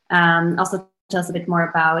also tell us a bit more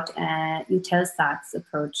about Eutelsat's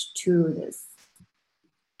approach to this.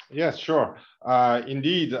 Yes, sure.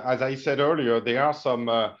 Indeed, as I said earlier, there are some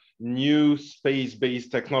new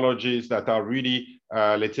space-based technologies that are really,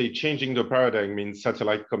 let's say, changing the paradigm in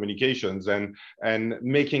satellite communications and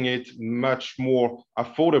making it much more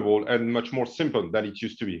affordable and much more simple than it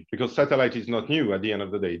used to be. Because satellite is not new at the end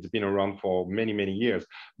of the day. It's been around for many, many years,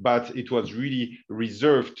 but it was really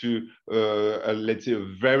reserved to, let's say, a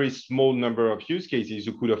very small number of use cases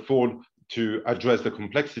who could afford to address the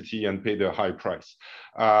complexity and pay the high price.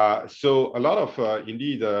 So a lot of,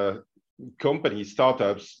 indeed, companies,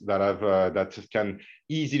 startups that have that can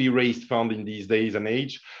easily raise funding these days and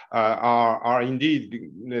age are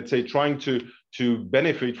indeed, let's say, trying to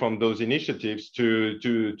benefit from those initiatives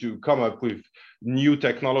to come up with new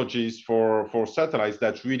technologies for satellites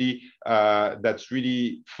that's really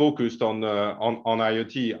focused on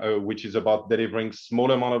IoT, which is about delivering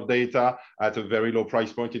small amount of data at a very low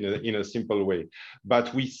price point in a simple way.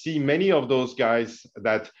 But we see many of those guys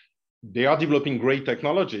that they are developing great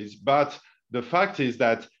technologies, but the fact is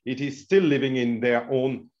that it is still living in their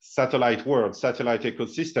own satellite world, satellite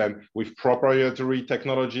ecosystem with proprietary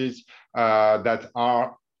technologies that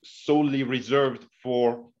are solely reserved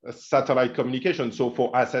for satellite communication, so for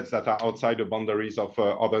assets that are outside the boundaries of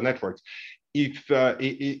other networks. If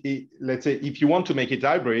let's say, if you want to make it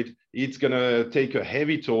hybrid, it's going to take a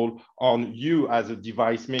heavy toll on you as a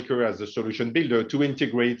device maker, as a solution builder, to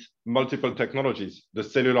integrate multiple technologies, the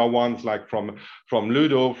cellular ones like from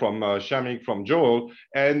Ludo, from Shamik, from Joel,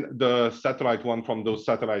 and the satellite one from those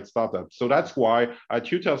satellite startups. So that's why at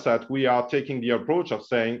Eutelsat, we are taking the approach of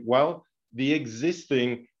saying, well, the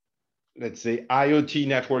existing, let's say, IoT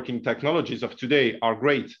networking technologies of today are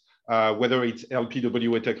great. Whether it's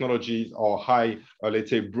LPWA technologies or high, let's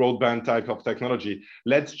say, broadband type of technology.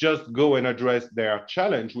 Let's just go and address their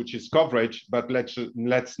challenge, which is coverage, but let's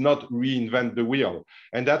not reinvent the wheel.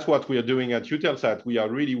 And that's what we are doing at Eutelsat. We are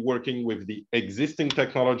really working with the existing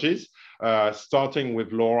technologies, starting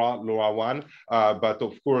with LoRaWAN, but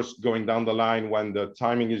of course, going down the line when the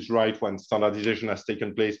timing is right, when standardization has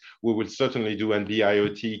taken place, we will certainly do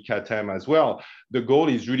NB-IoT, Cat-M as well. The goal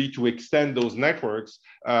is really to extend those networks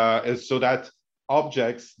so that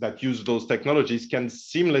objects that use those technologies can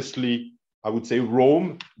seamlessly, I would say,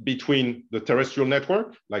 roam between the terrestrial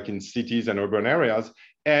network, like in cities and urban areas,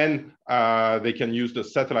 and they can use the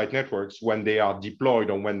satellite networks when they are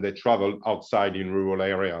deployed or when they travel outside in rural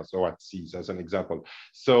areas or at seas, as an example.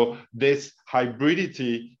 So this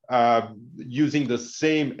hybridity using the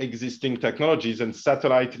same existing technologies and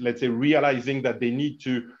satellite, let's say, realizing that they need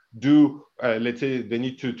to do, let's say, they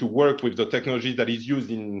need to work with the technology that is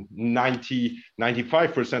used in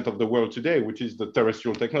 95% of the world today, which is the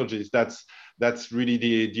terrestrial technologies. That's really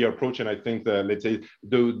the approach, and I think let's say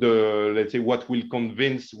let's say what will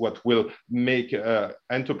convince, what will make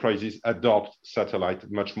enterprises adopt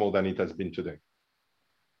satellite much more than it has been today.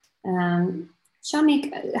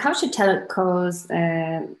 Shamik, how should telco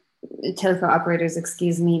operators,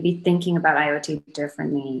 be thinking about IoT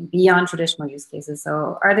differently beyond traditional use cases?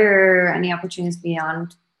 So are there any opportunities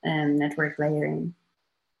beyond network layering?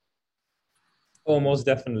 Oh, most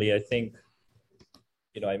definitely. I think,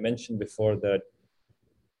 I mentioned before that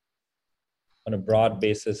on a broad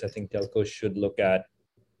basis, I think telcos should look at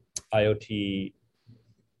IoT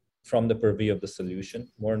from the purview of the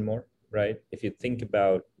solution more and more, right? If you think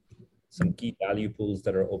about some key value pools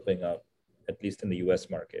that are opening up, at least in the US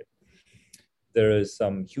market. There is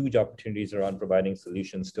some huge opportunities around providing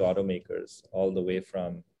solutions to automakers, all the way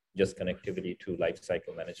from just connectivity to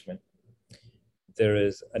lifecycle management. There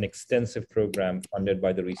is an extensive program funded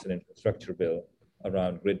by the recent infrastructure bill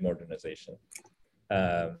around grid modernization.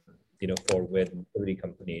 For when utility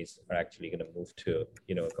companies are actually going to move to,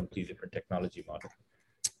 a completely different technology model.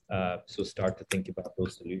 So start to think about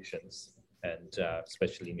those solutions, and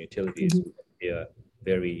especially in utilities, a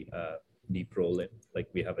very deep role in, like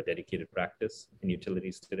we have a dedicated practice in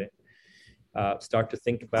utilities today. Start to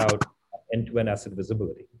think about end-to-end asset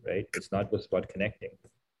visibility, right? It's not just about connecting.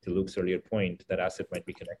 To Luke's earlier point, that asset might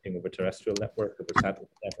be connecting over terrestrial network, over satellite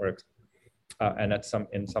networks, and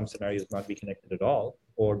in some scenarios not be connected at all,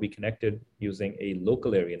 or be connected using a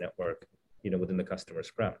local area network, within the customer's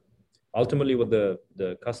prem. Ultimately, what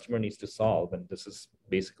the customer needs to solve, and this is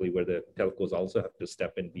basically where the telcos also have to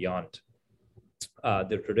step in beyond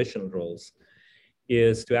their traditional roles,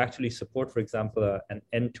 is to actually support, for example, an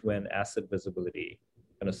end-to-end asset visibility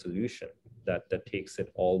and a solution that takes it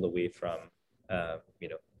all the way from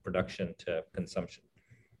production to consumption.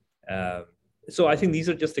 So I think these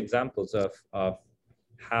are just examples of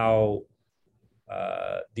how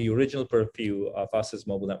the original purview of us as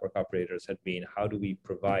mobile network operators had been, how do we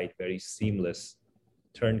provide very seamless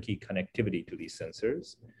turnkey connectivity to these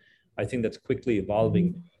sensors? I think that's quickly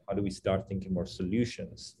evolving. How do we start thinking more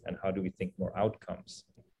solutions, and how do we think more outcomes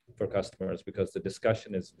for customers? Because the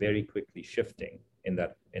discussion is very quickly shifting in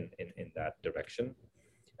that direction.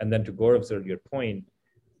 And then to Gaurav's earlier point,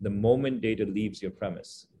 the moment data leaves your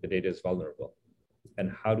premise, the data is vulnerable.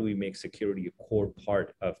 And how do we make security a core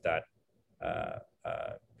part of that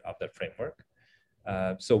framework?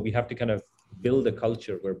 So we have to kind of build a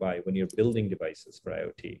culture whereby when you're building devices for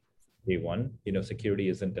IoT, day one, security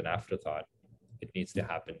isn't an afterthought. It needs to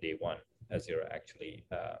happen day one as you're actually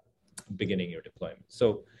beginning your deployment.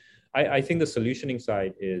 So I think the solutioning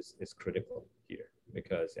side is critical here,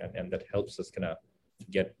 because and that helps us kind of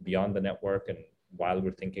get beyond the network. And while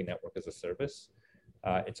we're thinking network as a service,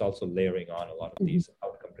 it's also layering on a lot of these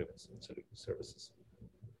outcome-driven services.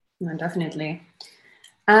 No, definitely.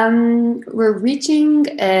 We're going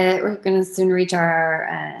to soon reach our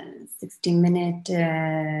 60-minute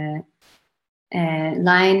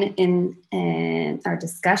line in our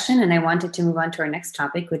discussion, and I wanted to move on to our next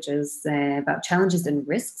topic, which is about challenges and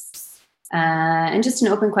risks. And just an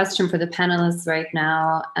open question for the panelists right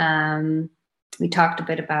now. We talked a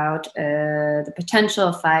bit about the potential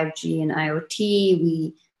of 5G and IoT.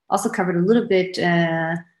 We also covered a little bit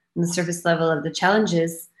on the surface level of the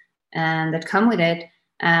challenges that come with it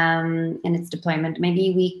and its deployment.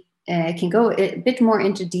 Maybe we can go a bit more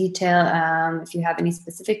into detail if you have any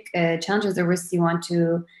specific challenges or risks you want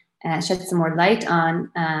to shed some more light on.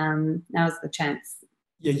 Now's the chance.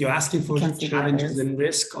 Yeah, you're asking for challenges and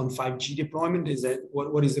risk on 5G deployment. Is that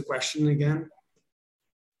what is the question again?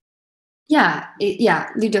 Yeah.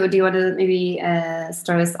 Ludo, do you want to maybe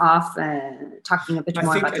start us off talking a bit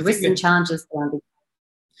more about the risks and challenges?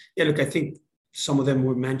 Yeah, look, I think some of them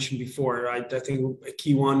were mentioned before, right? I think a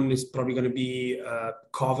key one is probably going to be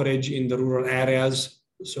coverage in the rural areas.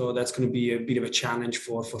 So that's going to be a bit of a challenge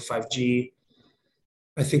for 5G.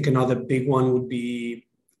 I think another big one would be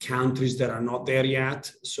countries that are not there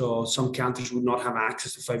yet. So some countries would not have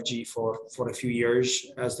access to 5G for a few years,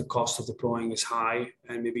 as the cost of deploying is high,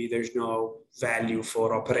 and maybe there's no value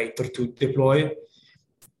for operator to deploy.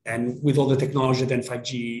 And with all the technology that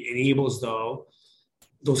 5G enables, though,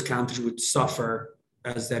 those countries would suffer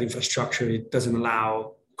as that infrastructure doesn't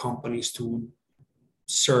allow companies to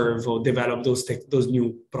serve or develop those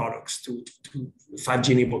new products to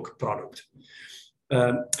 5G-enabled product.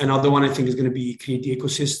 Another one I think is going to be create the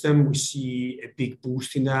ecosystem. We see a big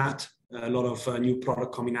boost in that. A lot of new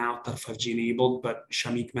product coming out that are 5G enabled, but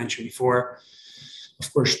Shamik mentioned before,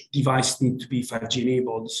 of course, devices need to be 5G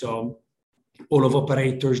enabled. So all of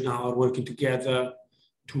operators now are working together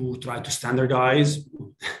to try to standardize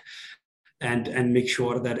and make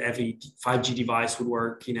sure that every 5G device would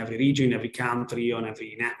work in every region, every country, on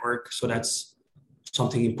every network. So that's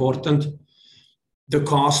something important. The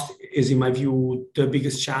cost is, in my view, the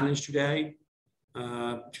biggest challenge today.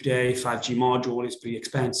 Today, 5G module is pretty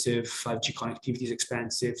expensive. 5G connectivity is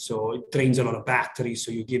expensive, so it drains a lot of battery.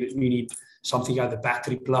 So you need something either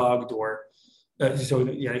battery plugged or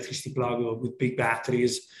electricity plug or with big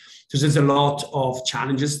batteries. So there's a lot of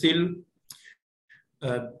challenges still.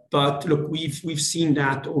 But look, we've seen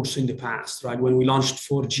that also in the past, right? When we launched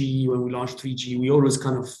 4G, when we launched 3G, we always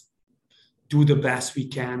kind of do the best we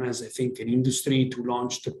can as, I think, an industry to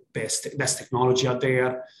launch the best technology out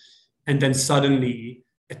there. And then suddenly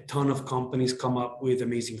a ton of companies come up with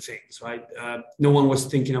amazing things, right? No one was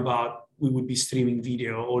thinking about we would be streaming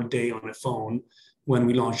video all day on a phone when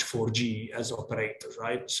we launched 4G as operators,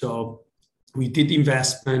 right? So we did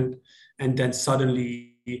investment, and then suddenly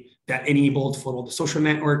that enabled for all the social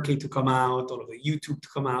networking to come out, all of the YouTube to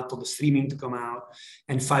come out, all the streaming to come out.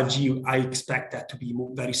 And 5G, I expect that to be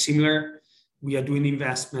very similar. We are doing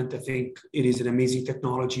investment. I think it is an amazing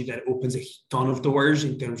technology that opens a ton of doors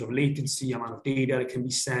in terms of latency, amount of data that can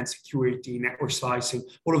be sent, security, network slicing,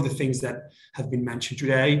 all of the things that have been mentioned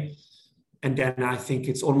today. And then I think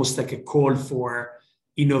it's almost like a call for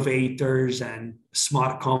innovators and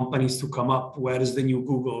smart companies to come up. Where is the new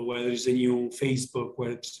Google? Where is the new Facebook?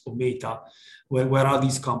 Where is Meta? Where are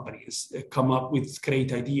these companies? They come up with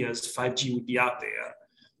great ideas. 5G would be out there.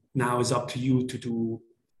 Now it's up to you to do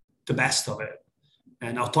the best of it.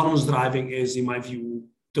 And autonomous driving is, in my view,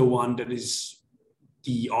 the one that is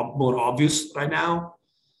the more obvious right now.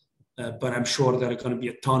 But I'm sure there are going to be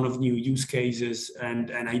a ton of new use cases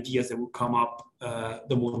and ideas that will come up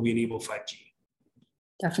the more we enable 5G.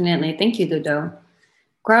 Definitely. Thank you, Ludo.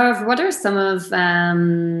 Gaurav, what are some of,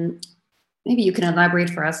 maybe you can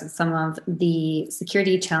elaborate for us on some of the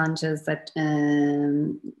security challenges that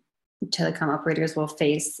telecom operators will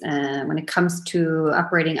face when it comes to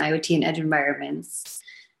operating IoT in edge environments?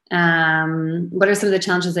 What are some of the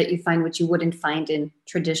challenges that you find which you wouldn't find in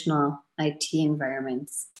traditional IT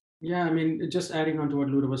environments? Yeah, I mean, just adding on to what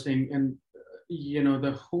Ludo was saying, and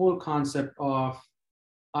the whole concept of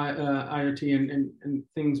IoT and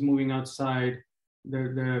things moving outside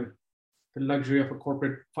the luxury of a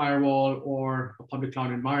corporate firewall or a public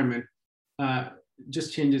cloud environment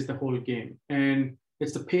just changes the whole game. And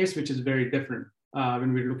it's the pace which is very different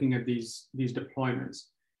when we're looking at these deployments.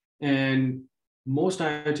 And most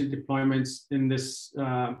IoT deployments in this,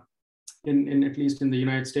 in at least in the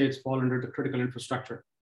United States, fall under the critical infrastructure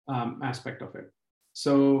aspect of it.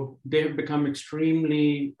 So they have become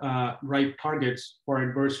extremely ripe targets for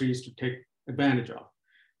adversaries to take advantage of.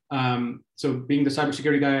 So being the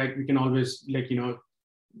cybersecurity guy, we can always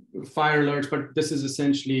fire alerts, but this is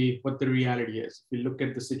essentially what the reality is. If we look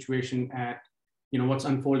at the situation at what's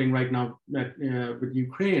unfolding right now with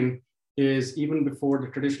Ukraine, is even before the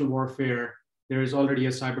traditional warfare, there is already a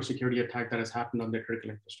cybersecurity attack that has happened on their critical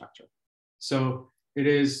infrastructure. So it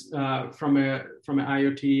is from an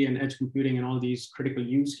IoT and edge computing and all these critical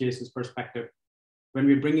use cases perspective, when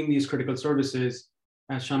we're bringing these critical services,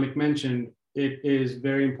 as Shamik mentioned, it is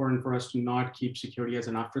very important for us to not keep security as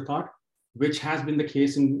an afterthought, which has been the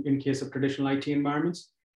case in case of traditional IT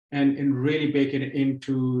environments, and really bake it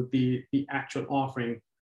into the actual offering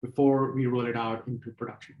before we roll it out into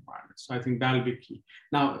production environments. So I think that'll be key.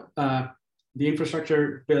 Now, the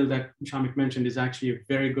infrastructure bill that Shamik mentioned is actually a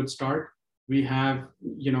very good start. We have,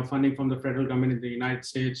 funding from the federal government in the United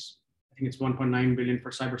States. I think it's 1.9 billion for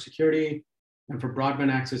cybersecurity, and for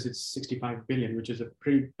broadband access, it's 65 billion, which is a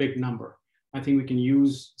pretty big number. I think we can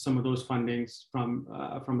use some of those fundings from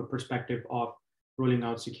a perspective of rolling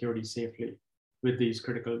out security safely with these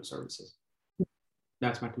critical services.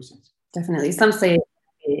 That's my 2 cents. Definitely. Some say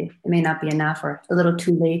it may not be enough or a little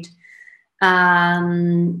too late.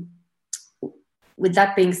 With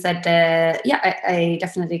that being said, I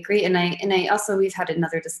definitely agree. And I also, we've had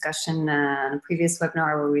another discussion on a previous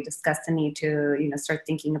webinar where we discussed the need to, start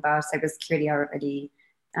thinking about cybersecurity already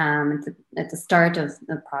at the start of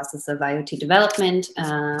the process of IoT development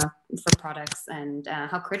for products, and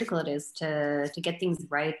how critical it is to get things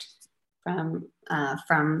right from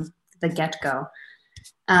the get-go.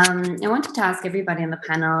 I wanted to ask everybody on the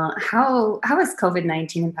panel, how has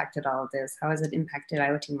COVID-19 impacted all of this? How has it impacted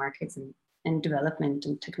IoT markets and development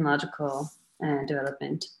and technological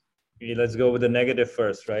development? Let's go with the negative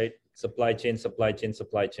first, right? Supply chain.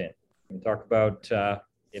 We talk about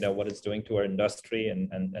what it's doing to our industry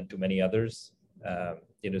and to many others.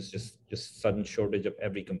 It's just sudden shortage of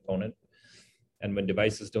every component. And when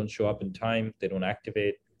devices don't show up in time, they don't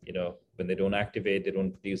activate. When they don't activate, they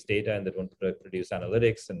don't produce data and they don't produce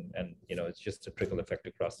analytics, and it's just a trickle effect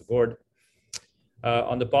across the board.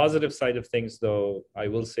 On the positive side of things, though, I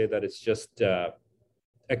will say that it's just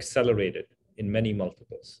accelerated in many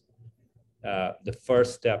multiples. The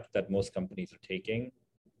first step that most companies are taking,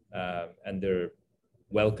 and they're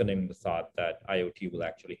welcoming the thought that IoT will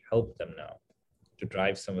actually help them now to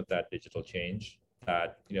drive some of that digital change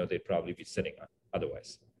that they'd probably be sitting on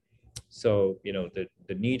otherwise. So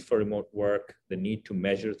the need for remote work, the need to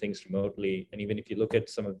measure things remotely, and even if you look at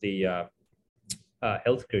some of the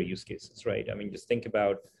healthcare use cases, right? I mean, just think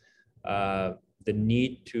about the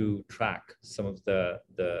need to track some of the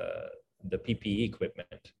PPE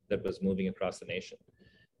equipment that was moving across the nation.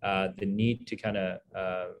 the need to kind of,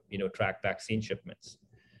 track vaccine shipments.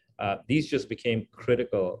 These just became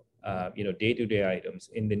critical, day-to-day items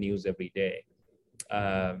in the news every day.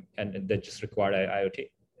 And that just required IoT.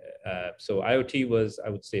 So IoT was, I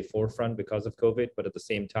would say, forefront because of COVID, but at the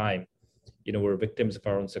same time, we're victims of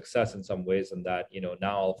our own success in some ways, and that,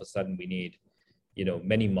 now all of a sudden we need,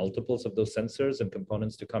 many multiples of those sensors and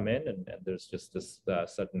components to come in, and there's just this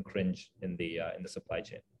sudden cringe in the supply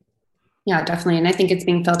chain. Yeah, definitely. And I think it's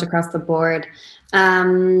being felt across the board. I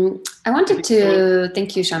wanted to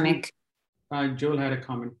thank you, Shamik. Joel had a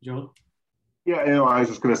comment. Joel? Yeah, I was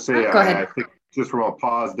just going to say, go ahead. I think just from a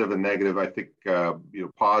positive and negative, I think,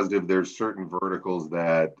 positive, there's certain verticals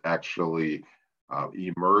that actually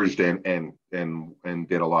emerged and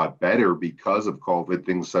did a lot better because of COVID.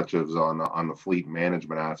 Things such as on the fleet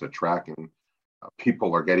management, asset tracking,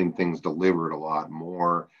 people are getting things delivered a lot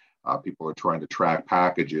more. People are trying to track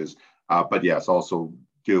packages, but yes, also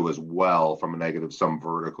do as well from a negative some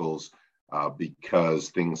verticals because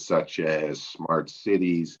things such as smart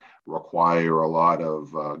cities require a lot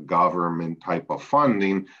of government type of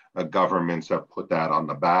funding. Governments have put that on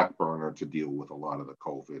the back burner to deal with a lot of the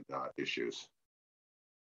COVID issues.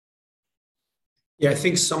 Yeah, I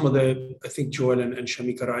think Joel and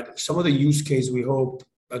Shamik are right. Some of the use cases we hope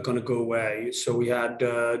are going to go away. So we had,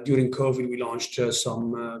 during COVID, we launched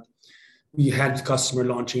we had customer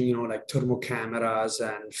launching, like thermal cameras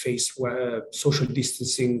and social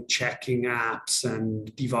distancing checking apps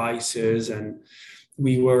and devices. And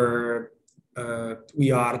we are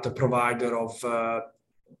the provider of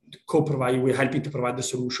we're helping to provide the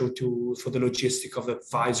solution for the logistic of the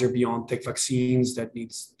Pfizer BioNTech vaccines that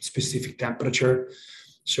needs specific temperature.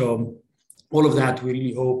 So all of that, we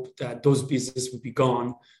really hope that those businesses will be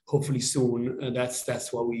gone, hopefully soon.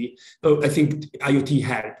 That's what I think IoT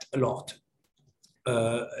helped a lot.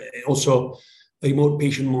 Also, remote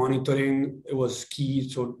patient monitoring, it was key.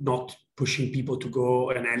 So not pushing people to go,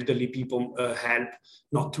 and elderly people help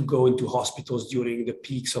not to go into hospitals during the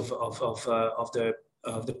peaks of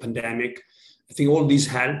the pandemic. I think all these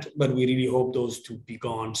helped, but we really hope those to be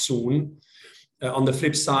gone soon. On the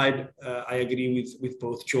flip side, I agree with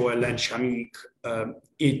both Joel and Shamik.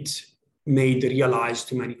 It made realize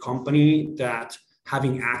to many companies that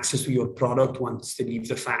having access to your product once they leave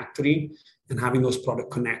the factory and having those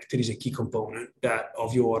products connected is a key component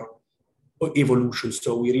of your evolution.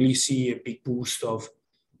 So we really see a big boost of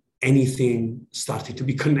anything starting to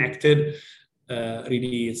be connected.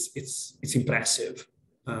 Really, it's impressive.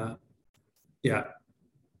 Yeah.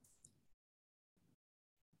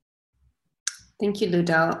 Thank you,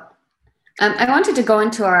 Ludo. I wanted to go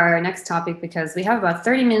into our next topic because we have about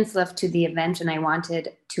 30 minutes left to the event, and I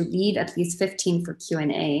wanted to leave at least 15 for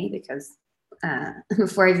Q&A because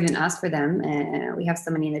before I even asked for them, we have so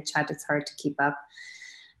many in the chat, it's hard to keep up.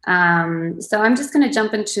 So I'm just going to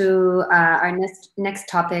jump into our next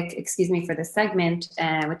topic, for this segment,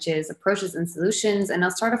 which is approaches and solutions. And I'll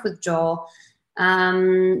start off with Joel.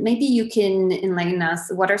 Maybe you can enlighten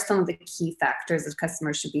us. What are some of the key factors that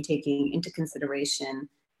customers should be taking into consideration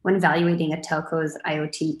when evaluating a telco's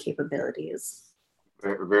IoT capabilities?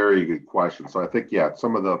 Very good question. So I think,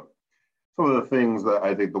 some of the things that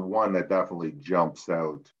I think the one that definitely jumps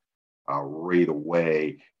out right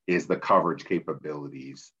away is the coverage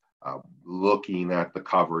capabilities. Looking at the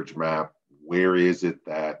coverage map, where is it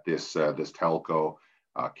that this telco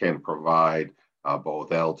can provide both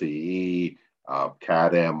LTE,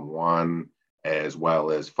 Cat-M1, as well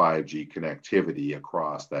as 5G connectivity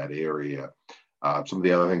across that area. Some of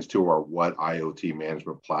the other things too are what IoT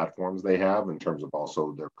management platforms they have in terms of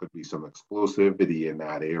also there could be some exclusivity in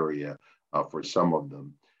that area for some of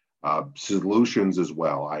them. Solutions as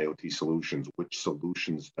well, IoT solutions. Which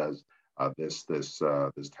solutions does this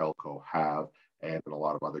telco have? And in a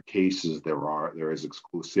lot of other cases, there is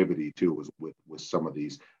exclusivity too with some of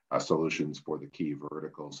these solutions for the key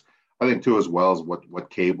verticals. I think too as well as what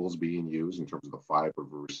cables being used in terms of the fiber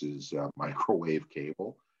versus microwave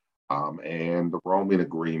cable, and the roaming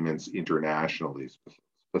agreements internationally,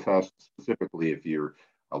 specifically if you're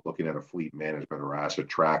looking at a fleet management or asset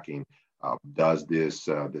tracking. Does this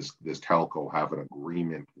telco have an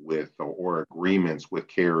agreement with or agreements with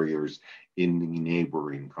carriers in the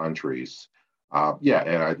neighboring countries?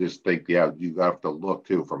 And I just think you have to look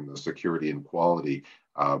too from the security and quality.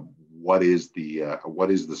 What is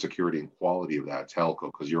the security and quality of that telco?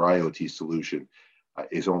 Because your IoT solution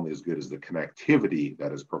is only as good as the connectivity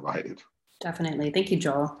that is provided. Definitely, thank you,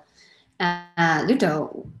 Joel.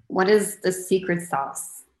 Ludo, what is the secret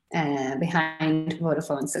sauce behind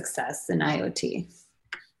Vodafone's success in IoT?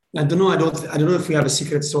 I don't know. I don't know if we have a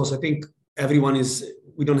secret sauce. I think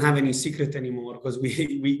we we don't have any secret anymore, because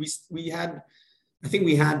we had, I think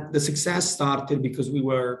we had the success started because we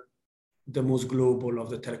were the most global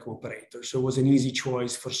of the telecom operators. So it was an easy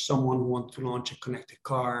choice for someone who wanted to launch a connected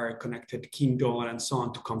car, a connected Kindle, and so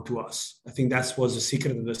on to come to us. I think that was the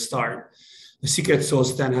secret at the start. The secret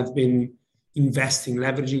sauce then have been investing,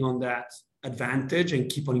 leveraging on that advantage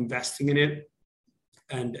and keep on investing in it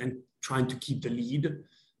and trying to keep the lead.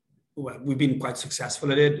 Well, we've been quite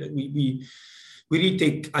successful at it. We really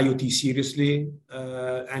take IoT seriously,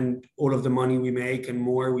 and all of the money we make and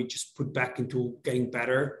more, we just put back into getting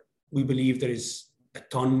better. We believe there is a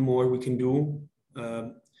ton more we can do.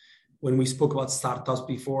 When we spoke about startups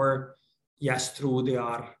before, yes, true, they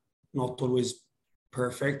are not always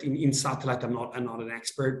perfect. In satellite, I'm not an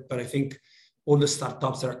expert, but I think all the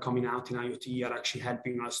startups that are coming out in IoT are actually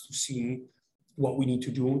helping us to see what we need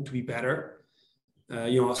to do to be better.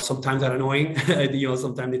 Sometimes they're annoying.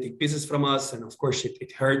 Sometimes they take business from us, and of course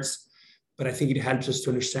it hurts. But I think it helps us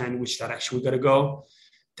to understand which direction we got to go.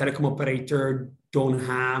 Telecom operator don't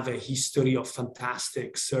have a history of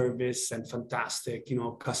fantastic service and fantastic,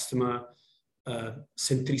 customer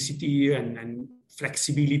centricity and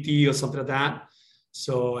flexibility or something like that.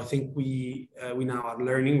 So I think we now are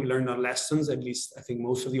learning. We learned our lessons. At least I think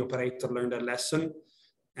most of the operators learned their lesson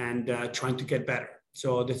and trying to get better.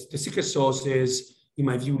 So the secret sauce is, in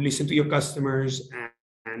my view, listen to your customers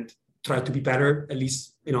and try to be better. At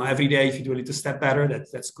least every day, if you do a little step better,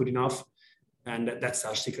 that's good enough. And that's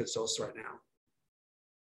our secret sauce right now.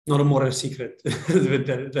 Not a more a secret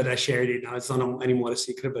that I shared it now. It's not any more a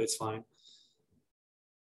secret, but it's fine.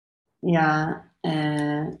 Yeah,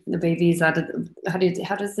 the babies. How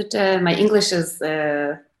does it? My English is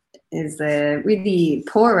really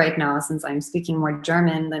poor right now, since I'm speaking more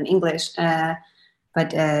German than English.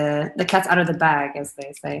 But the cat's out of the bag, as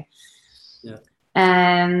they say. Yeah.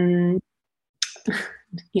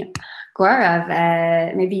 Yeah. Gaurav,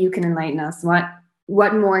 maybe you can enlighten us.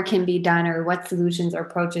 What more can be done, or what solutions or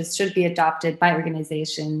approaches should be adopted by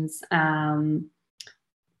organizations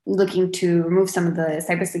looking to remove some of the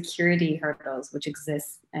cybersecurity hurdles which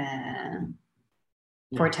exist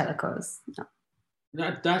for telcos?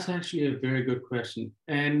 That's actually a very good question.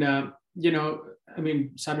 And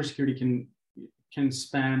cybersecurity can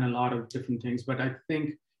span a lot of different things, but I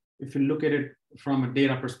think if you look at it from a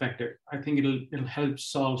data perspective, I think it'll help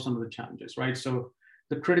solve some of the challenges, right? So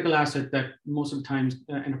the critical asset that most of the times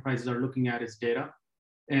enterprises are looking at is data.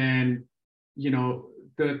 And,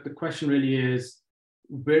 the question really is,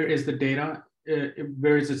 where is the data?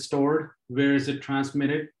 Where is it stored? Where is it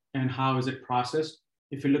transmitted? And how is it processed?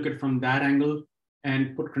 If you look at it from that angle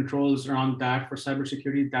and put controls around that for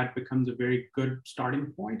cybersecurity, that becomes a very good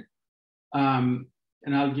starting point.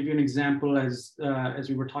 And I'll give you an example, as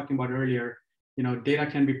we were talking about earlier. Data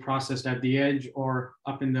can be processed at the edge or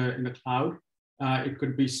up in the cloud. It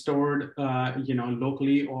could be stored,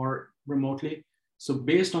 locally or remotely. So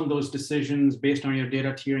based on those decisions, based on your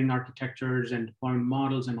data tiering architectures and deployment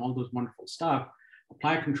models and all those wonderful stuff,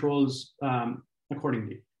 apply controls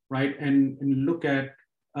accordingly, right? And look at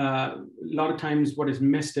a lot of times what is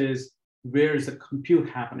missed is, where is the compute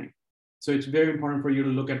happening? So it's very important for you to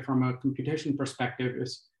look at, from a computation perspective,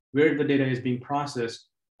 is where the data is being processed.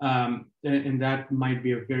 And that might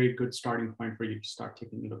be a very good starting point for you to start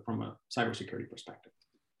taking a look from a cybersecurity perspective.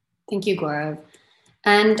 Thank you, Gaurav.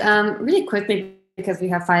 And really quickly, because we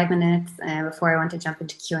have 5 minutes before I want to jump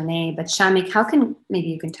into Q&A, but Shamik, maybe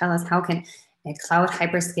you can tell us, how can cloud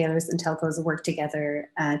hyperscalers and telcos work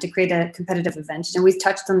together to create a competitive advantage? And we've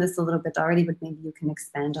touched on this a little bit already, but maybe you can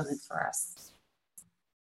expand on it for us.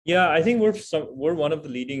 Yeah, I think we're one of the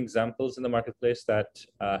leading examples in the marketplace that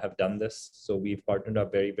have done this. So we've partnered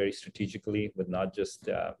up very, very strategically with not just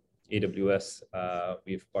AWS.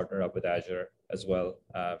 We've partnered up with Azure as well,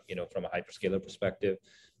 from a hyperscaler perspective.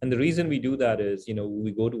 And the reason we do that is,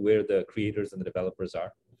 we go to where the creators and the developers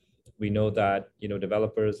are. We know that,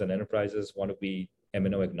 developers and enterprises want to be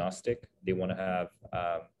MNO agnostic. They want to have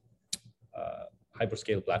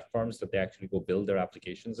hyperscale platforms that they actually go build their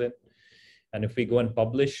applications in. And if we go and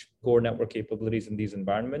publish core network capabilities in these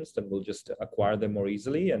environments, then we'll just acquire them more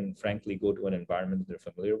easily and frankly go to an environment that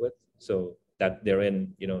they're familiar with. So that they're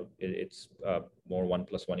in, it's more 1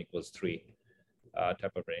 + 1 = 3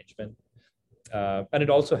 type of arrangement. And it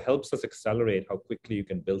also helps us accelerate how quickly you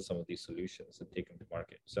can build some of these solutions and take them to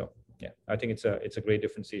market. So yeah, I think it's a great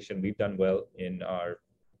differentiation. We've done well in our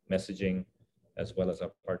messaging as well as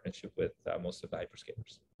our partnership with most of the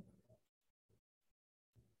hyperscalers.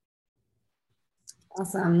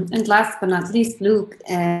 Awesome. And last but not least, Luke,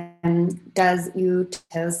 does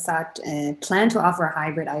Eutelsat plan to offer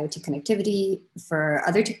hybrid IoT connectivity for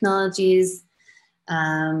other technologies?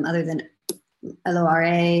 other than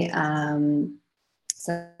LORA,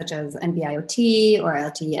 such as NB-IoT or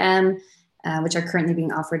LTE-M, which are currently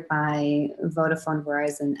being offered by Vodafone,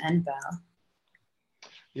 Verizon, and Bell.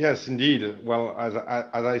 Yes, indeed. Well, as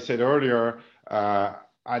I said earlier,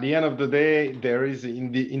 at the end of the day, there is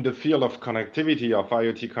in the field of connectivity, of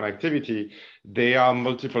IoT connectivity, there are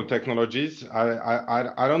multiple technologies.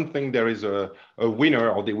 I don't think there is a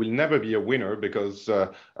winner, or there will never be a winner, because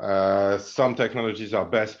some technologies are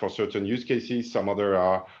best for certain use cases, some other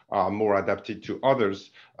are more adapted to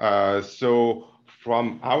others. So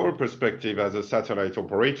from our perspective as a satellite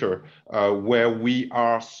operator, where we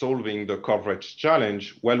are solving the coverage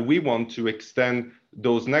challenge, well, we want to extend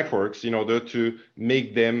those networks in order to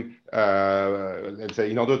make them, let's say,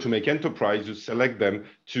 in order to make enterprises select them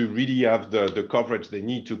to really have the coverage they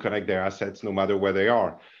need to connect their assets no matter where they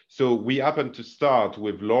are. So we happen to start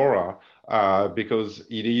with LoRa because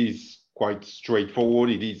it is quite straightforward.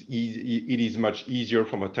 It is much easier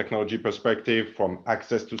from a technology perspective, from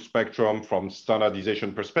access to spectrum, from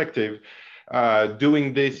standardization perspective.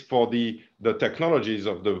 Doing this for the technologies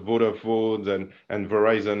of the Vodafones and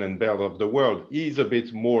Verizon and Bell of the world is a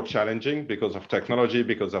bit more challenging because of technology,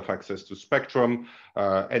 because of access to spectrum,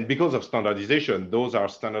 and because of standardization. Those are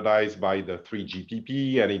standardized by the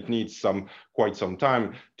 3GPP, and it needs quite some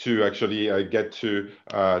time to actually get to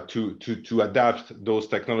adapt those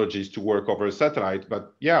technologies to work over satellite.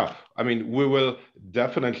 But yeah, I mean, we will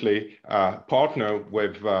definitely partner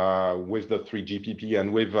with the 3GPP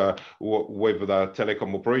and with the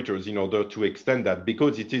telecom operators in order to extend that,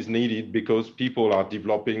 because it is needed, because people are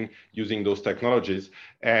developing using those technologies,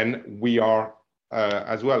 and we are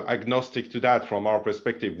as well agnostic to that. From our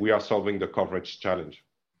perspective, we are solving the coverage challenge.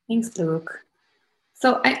 Thanks, Luke.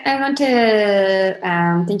 So I want to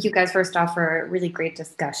thank you guys first off for a really great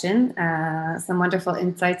discussion, some wonderful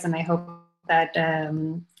insights, and I hope that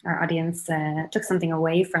our audience took something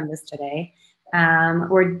away from this today.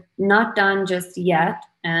 We're not done just yet.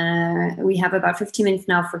 We have about 15 minutes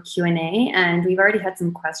now for Q&A, and we've already had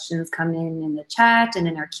some questions come in the chat and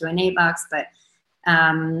in our Q&A box, but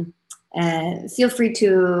feel free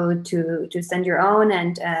to send your own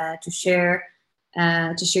and to share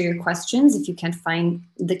your questions. If you can't find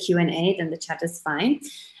the Q&A, then the chat is fine.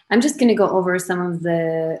 I'm just going to go over some of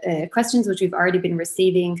the questions which we've already been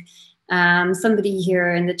receiving. Somebody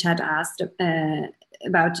here in the chat asked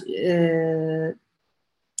about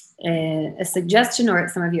a suggestion or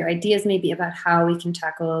some of your ideas maybe about how we can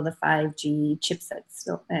tackle the 5G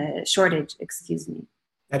chipset shortage, excuse me.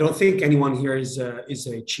 I don't think anyone here is a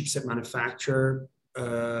chipset manufacturer.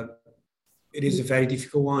 It is a very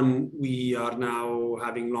difficult one. We are now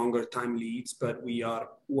having longer time leads, but we are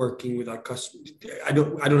working with our customers. I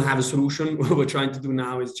don't have a solution. What we're trying to do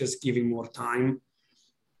now is just giving more time.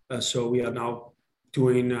 So we are now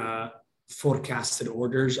doing forecasted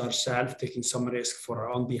orders ourselves, taking some risk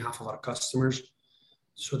on behalf of our customers,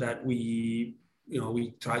 so that we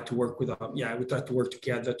try to work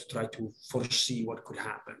together to try to foresee what could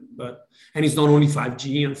happen. And it's not only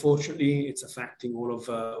 5G, unfortunately, it's affecting all of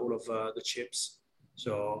the chips.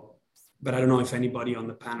 So, but I don't know if anybody on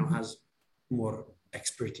the panel has more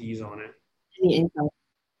expertise on it.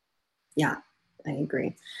 Yeah, I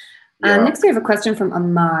agree. Yeah. Next, we have a question from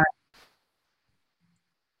Amar.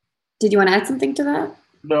 Did you want to add something to that?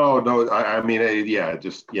 No. I mean, they're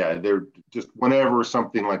just whenever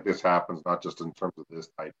something like this happens, not just in terms of this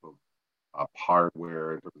type of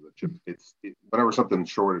hardware, in terms of the chips, whenever something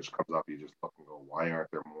shortage comes up, you just look and go, why aren't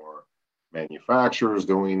there more manufacturers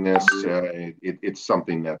doing this? It's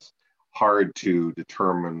something that's hard to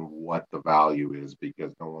determine what the value is,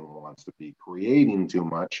 because no one wants to be creating too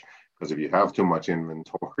much. Because if you have too much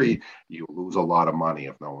inventory, you lose a lot of money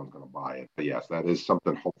if no one's going to buy it. But yes, that is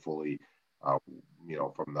something. Hopefully, from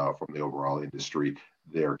the overall industry,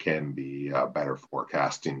 there can be better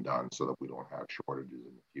forecasting done so that we don't have shortages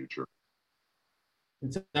in the future.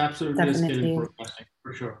 It's absolutely a skill in forecasting,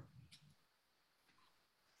 for sure.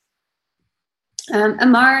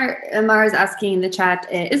 Amar is asking in the chat,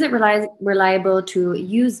 is it reliable to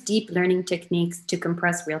use deep learning techniques to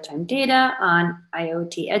compress real-time data on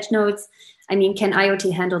IoT edge nodes? I mean, can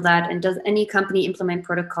IoT handle that? And does any company implement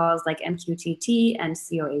protocols like MQTT and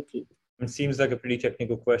COAP? It seems like a pretty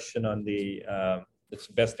technical question on the, it's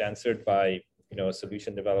best answered by a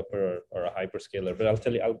solution developer or a hyperscaler. But I'll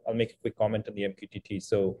tell you, I'll make a quick comment on the MQTT.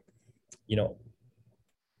 So,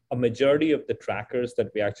 a majority of the trackers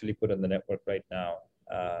that we actually put on the network right now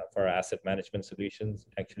for our asset management solutions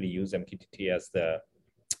actually use MQTT as the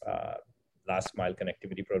last mile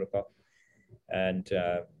connectivity protocol. And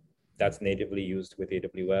that's natively used with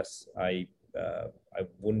AWS. I I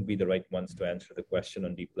wouldn't be the right ones to answer the question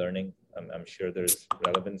on deep learning. I'm sure there's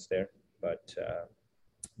relevance there, but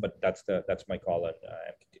that's my call on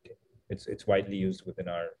MQTT. It's widely used within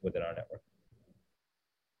our network.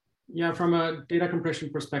 Yeah, from a data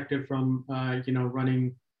compression perspective, from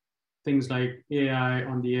running things like AI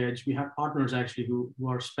on the edge, we have partners actually who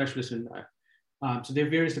are specialists in that. So there are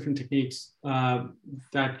various different techniques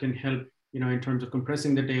that can help, in terms of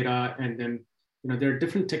compressing the data, and then there are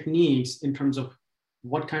different techniques in terms of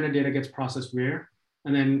what kind of data gets processed where,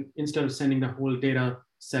 and then instead of sending the whole data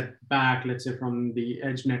set back, let's say from the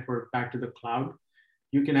edge network back to the cloud,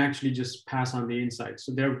 you can actually just pass on the insights.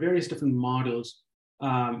 So there are various different models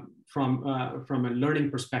from a learning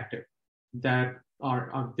perspective that are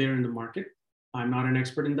out there in the market. I'm not an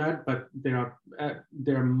expert in that, but there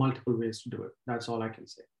are multiple ways to do it. That's all I can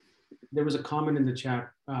say. There was a comment in the chat.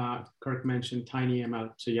 Kirk mentioned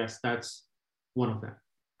TinyML. So yes, that's one of them.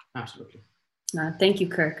 Absolutely. Thank you,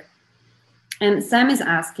 Kirk. And Sam is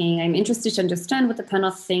asking, I'm interested to understand what the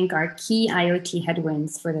panel think are key IoT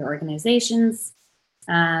headwinds for their organizations.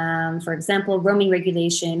 For example, roaming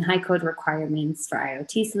regulation, high code requirements for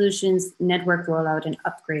IoT solutions, network rollout, and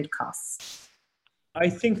upgrade costs. I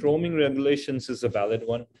think roaming regulations is a valid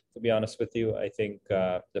one, to be honest with you. I think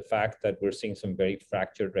the fact that we're seeing some very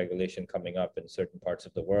fractured regulation coming up in certain parts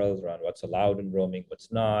of the world around what's allowed in roaming, what's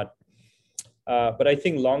not. But I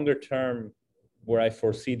think longer term, where I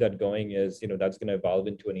foresee that going is, that's going to evolve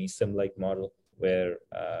into an eSIM-like model where,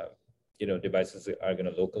 devices are going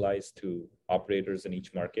to localize to operators in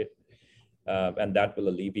each market. And that will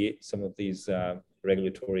alleviate some of these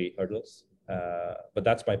regulatory hurdles. But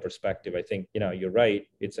that's my perspective. I think, you're right.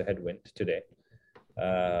 It's a headwind today.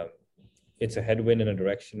 It's a headwind in a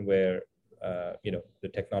direction where, the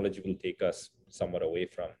technology will take us somewhat away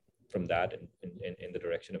from that in the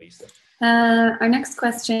direction of eSIM. Our next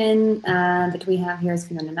question that we have here is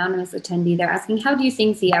from an anonymous attendee. They're asking, how do you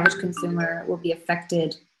think the average consumer will be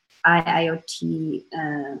affected by IoT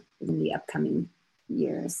in the upcoming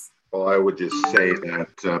years? Well, I would just say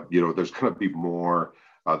that, there's going to be more,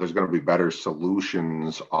 there's going to be better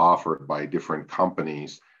solutions offered by different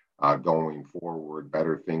companies going forward,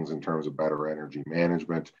 better things in terms of better energy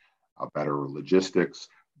management, better logistics,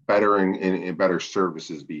 better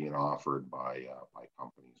services being offered by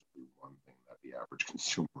companies. Would be one thing that the average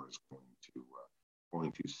consumer is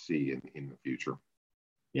going to see in the future.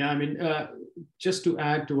 Yeah, I mean, just to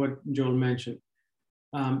add to what Joel mentioned,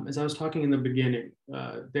 as I was talking in the beginning,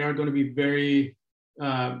 there are going to be very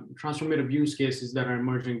transformative use cases that are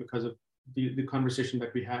emerging because of the conversation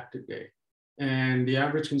that we had today. And the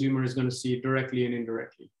average consumer is going to see it directly and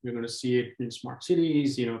indirectly. You're going to see it in smart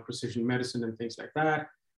cities, precision medicine and things like that.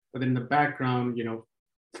 But in the background,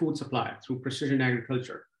 food supply through precision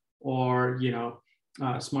agriculture, or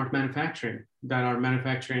smart manufacturing that are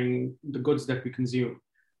manufacturing the goods that we consume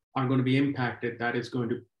are going to be impacted. That is going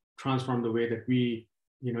to transform the way that we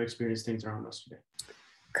experience things around us today.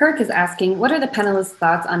 Kirk is asking, what are the panelists'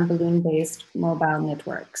 thoughts on balloon-based mobile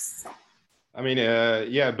networks? I mean,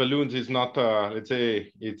 balloons is not, let's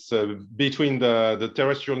say, it's between the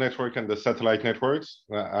terrestrial network and the satellite networks.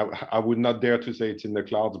 I would not dare to say it's in the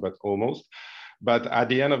clouds, but almost. But at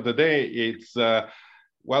the end of the day, it's,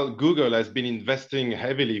 Google has been investing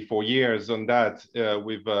heavily for years on that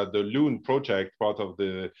with the Loon project, part of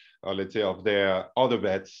the, let's say, of their other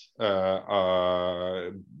bets.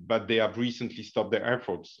 But they have recently stopped their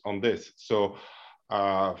efforts on this. So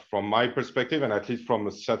from my perspective, and at least from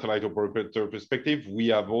a satellite operator perspective, we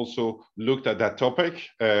have also looked at that topic,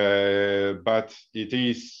 but it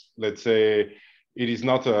is, let's say, it is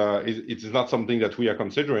not something that we are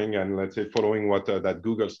considering. And let's say, following what that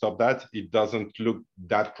Google stopped that, it doesn't look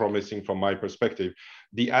that promising from my perspective.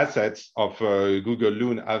 The assets of Google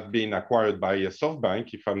Loon have been acquired by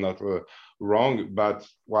SoftBank, if I'm not wrong. But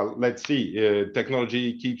well, let's see.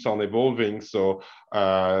 Technology keeps on evolving, so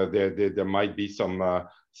there might be some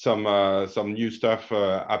new stuff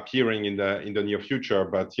appearing in the near future.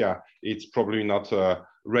 But yeah, it's probably not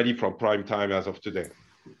ready for prime time as of today.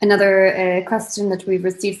 Another question that we've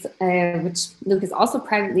received, which Luke has also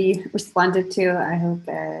privately responded to, I hope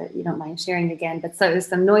you don't mind sharing again, but so there's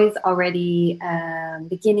some noise already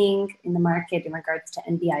beginning in the market in regards to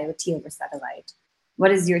NB-IoT over satellite.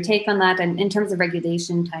 What is your take on that? And in terms of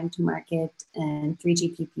regulation, time to market, and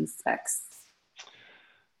 3GPP specs?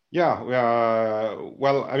 Yeah,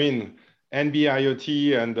 well, I mean,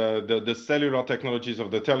 NB-IoT and the cellular technologies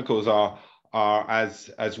of the telcos are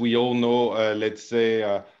as we all know, let's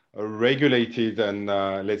say, regulated and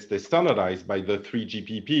let's say standardized by the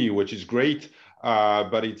 3GPP, which is great.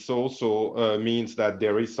 but it's also means that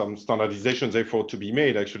there is some standardization effort to be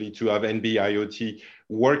made actually to have NB-IoT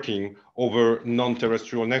working over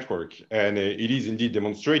non-terrestrial network. And it is indeed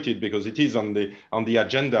demonstrated because it is on the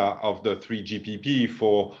agenda of the 3GPP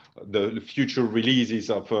for the future releases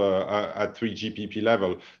of at 3GPP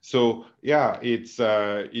level. So yeah, it's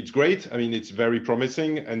great. I mean, it's very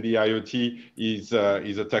promising, and the IoT is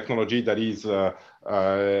a technology that is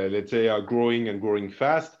let's say growing and growing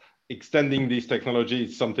fast. Extending this technology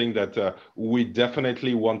is something that we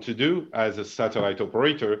definitely want to do as a satellite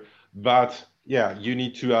operator, but yeah, you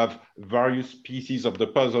need to have various pieces of the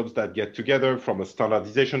puzzles that get together from a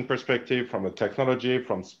standardization perspective, from a technology,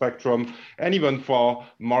 from spectrum, and even for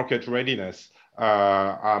market readiness.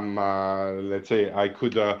 Let's say I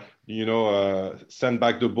could, send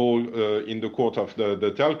back the ball in the court of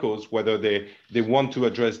the telcos, whether they want to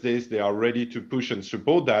address this, they are ready to push and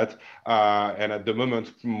support that. And at the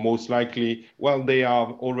moment, most likely, well, they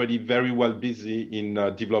are already very well busy in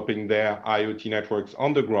developing their IoT networks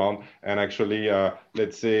on the ground and actually,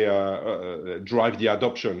 let's say, drive the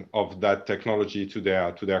adoption of that technology to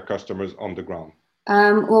their customers on the ground.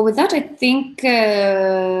 Well, with that, I think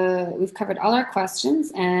we've covered all our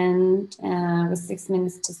questions, and with 6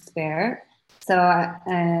 minutes to spare. So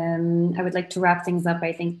I would like to wrap things up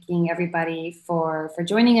by thanking everybody for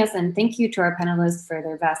joining us, and thank you to our panelists for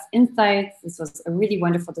their vast insights. This was a really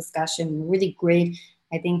wonderful discussion, really great,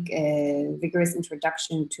 I think, vigorous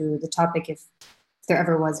introduction to the topic, if there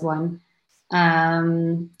ever was one.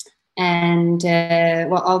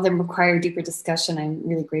 While all of them require deeper discussion, I'm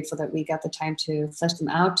really grateful that we got the time to flesh them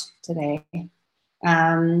out today.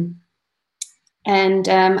 I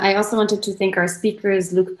also wanted to thank our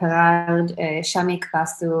speakers, Luc Perard, Shamik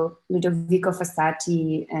Basu, Ludovico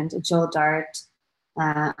Fossati, and Joel Dart.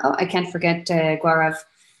 I can't forget Gaurav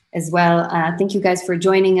as well. Thank you guys for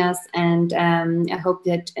joining us, and I hope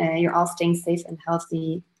that you're all staying safe and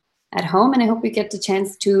healthy at home, and I hope we get the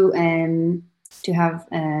chance to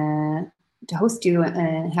host you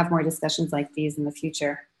and have more discussions like these in the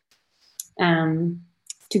future.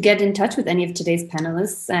 To get in touch with any of today's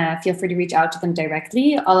panelists, feel free to reach out to them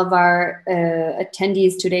directly. All of our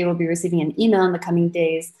attendees today will be receiving an email in the coming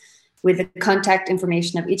days with the contact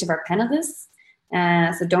information of each of our panelists.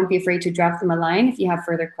 So don't be afraid to drop them a line if you have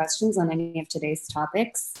further questions on any of today's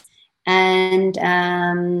topics. And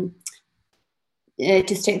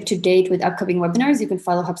to stay up to date with upcoming webinars, you can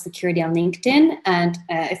follow Hub Security on LinkedIn. And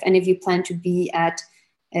if any of you plan to be at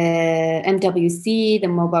MWC, the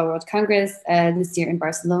Mobile World Congress, this year in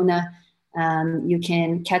Barcelona, you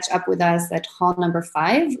can catch up with us at hall number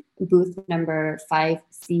 5, booth number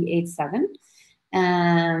 5C87,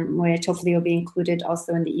 which hopefully will be included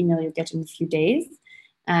also in the email you'll get in a few days.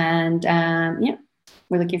 And yeah,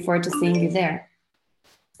 we're looking forward to seeing you there.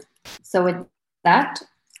 So with that,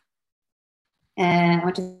 I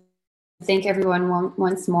want to thank everyone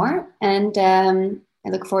once more, and I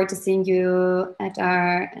look forward to seeing you at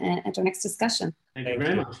our next discussion. Thank you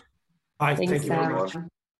very much. Bye. Thanks, Thank you very much.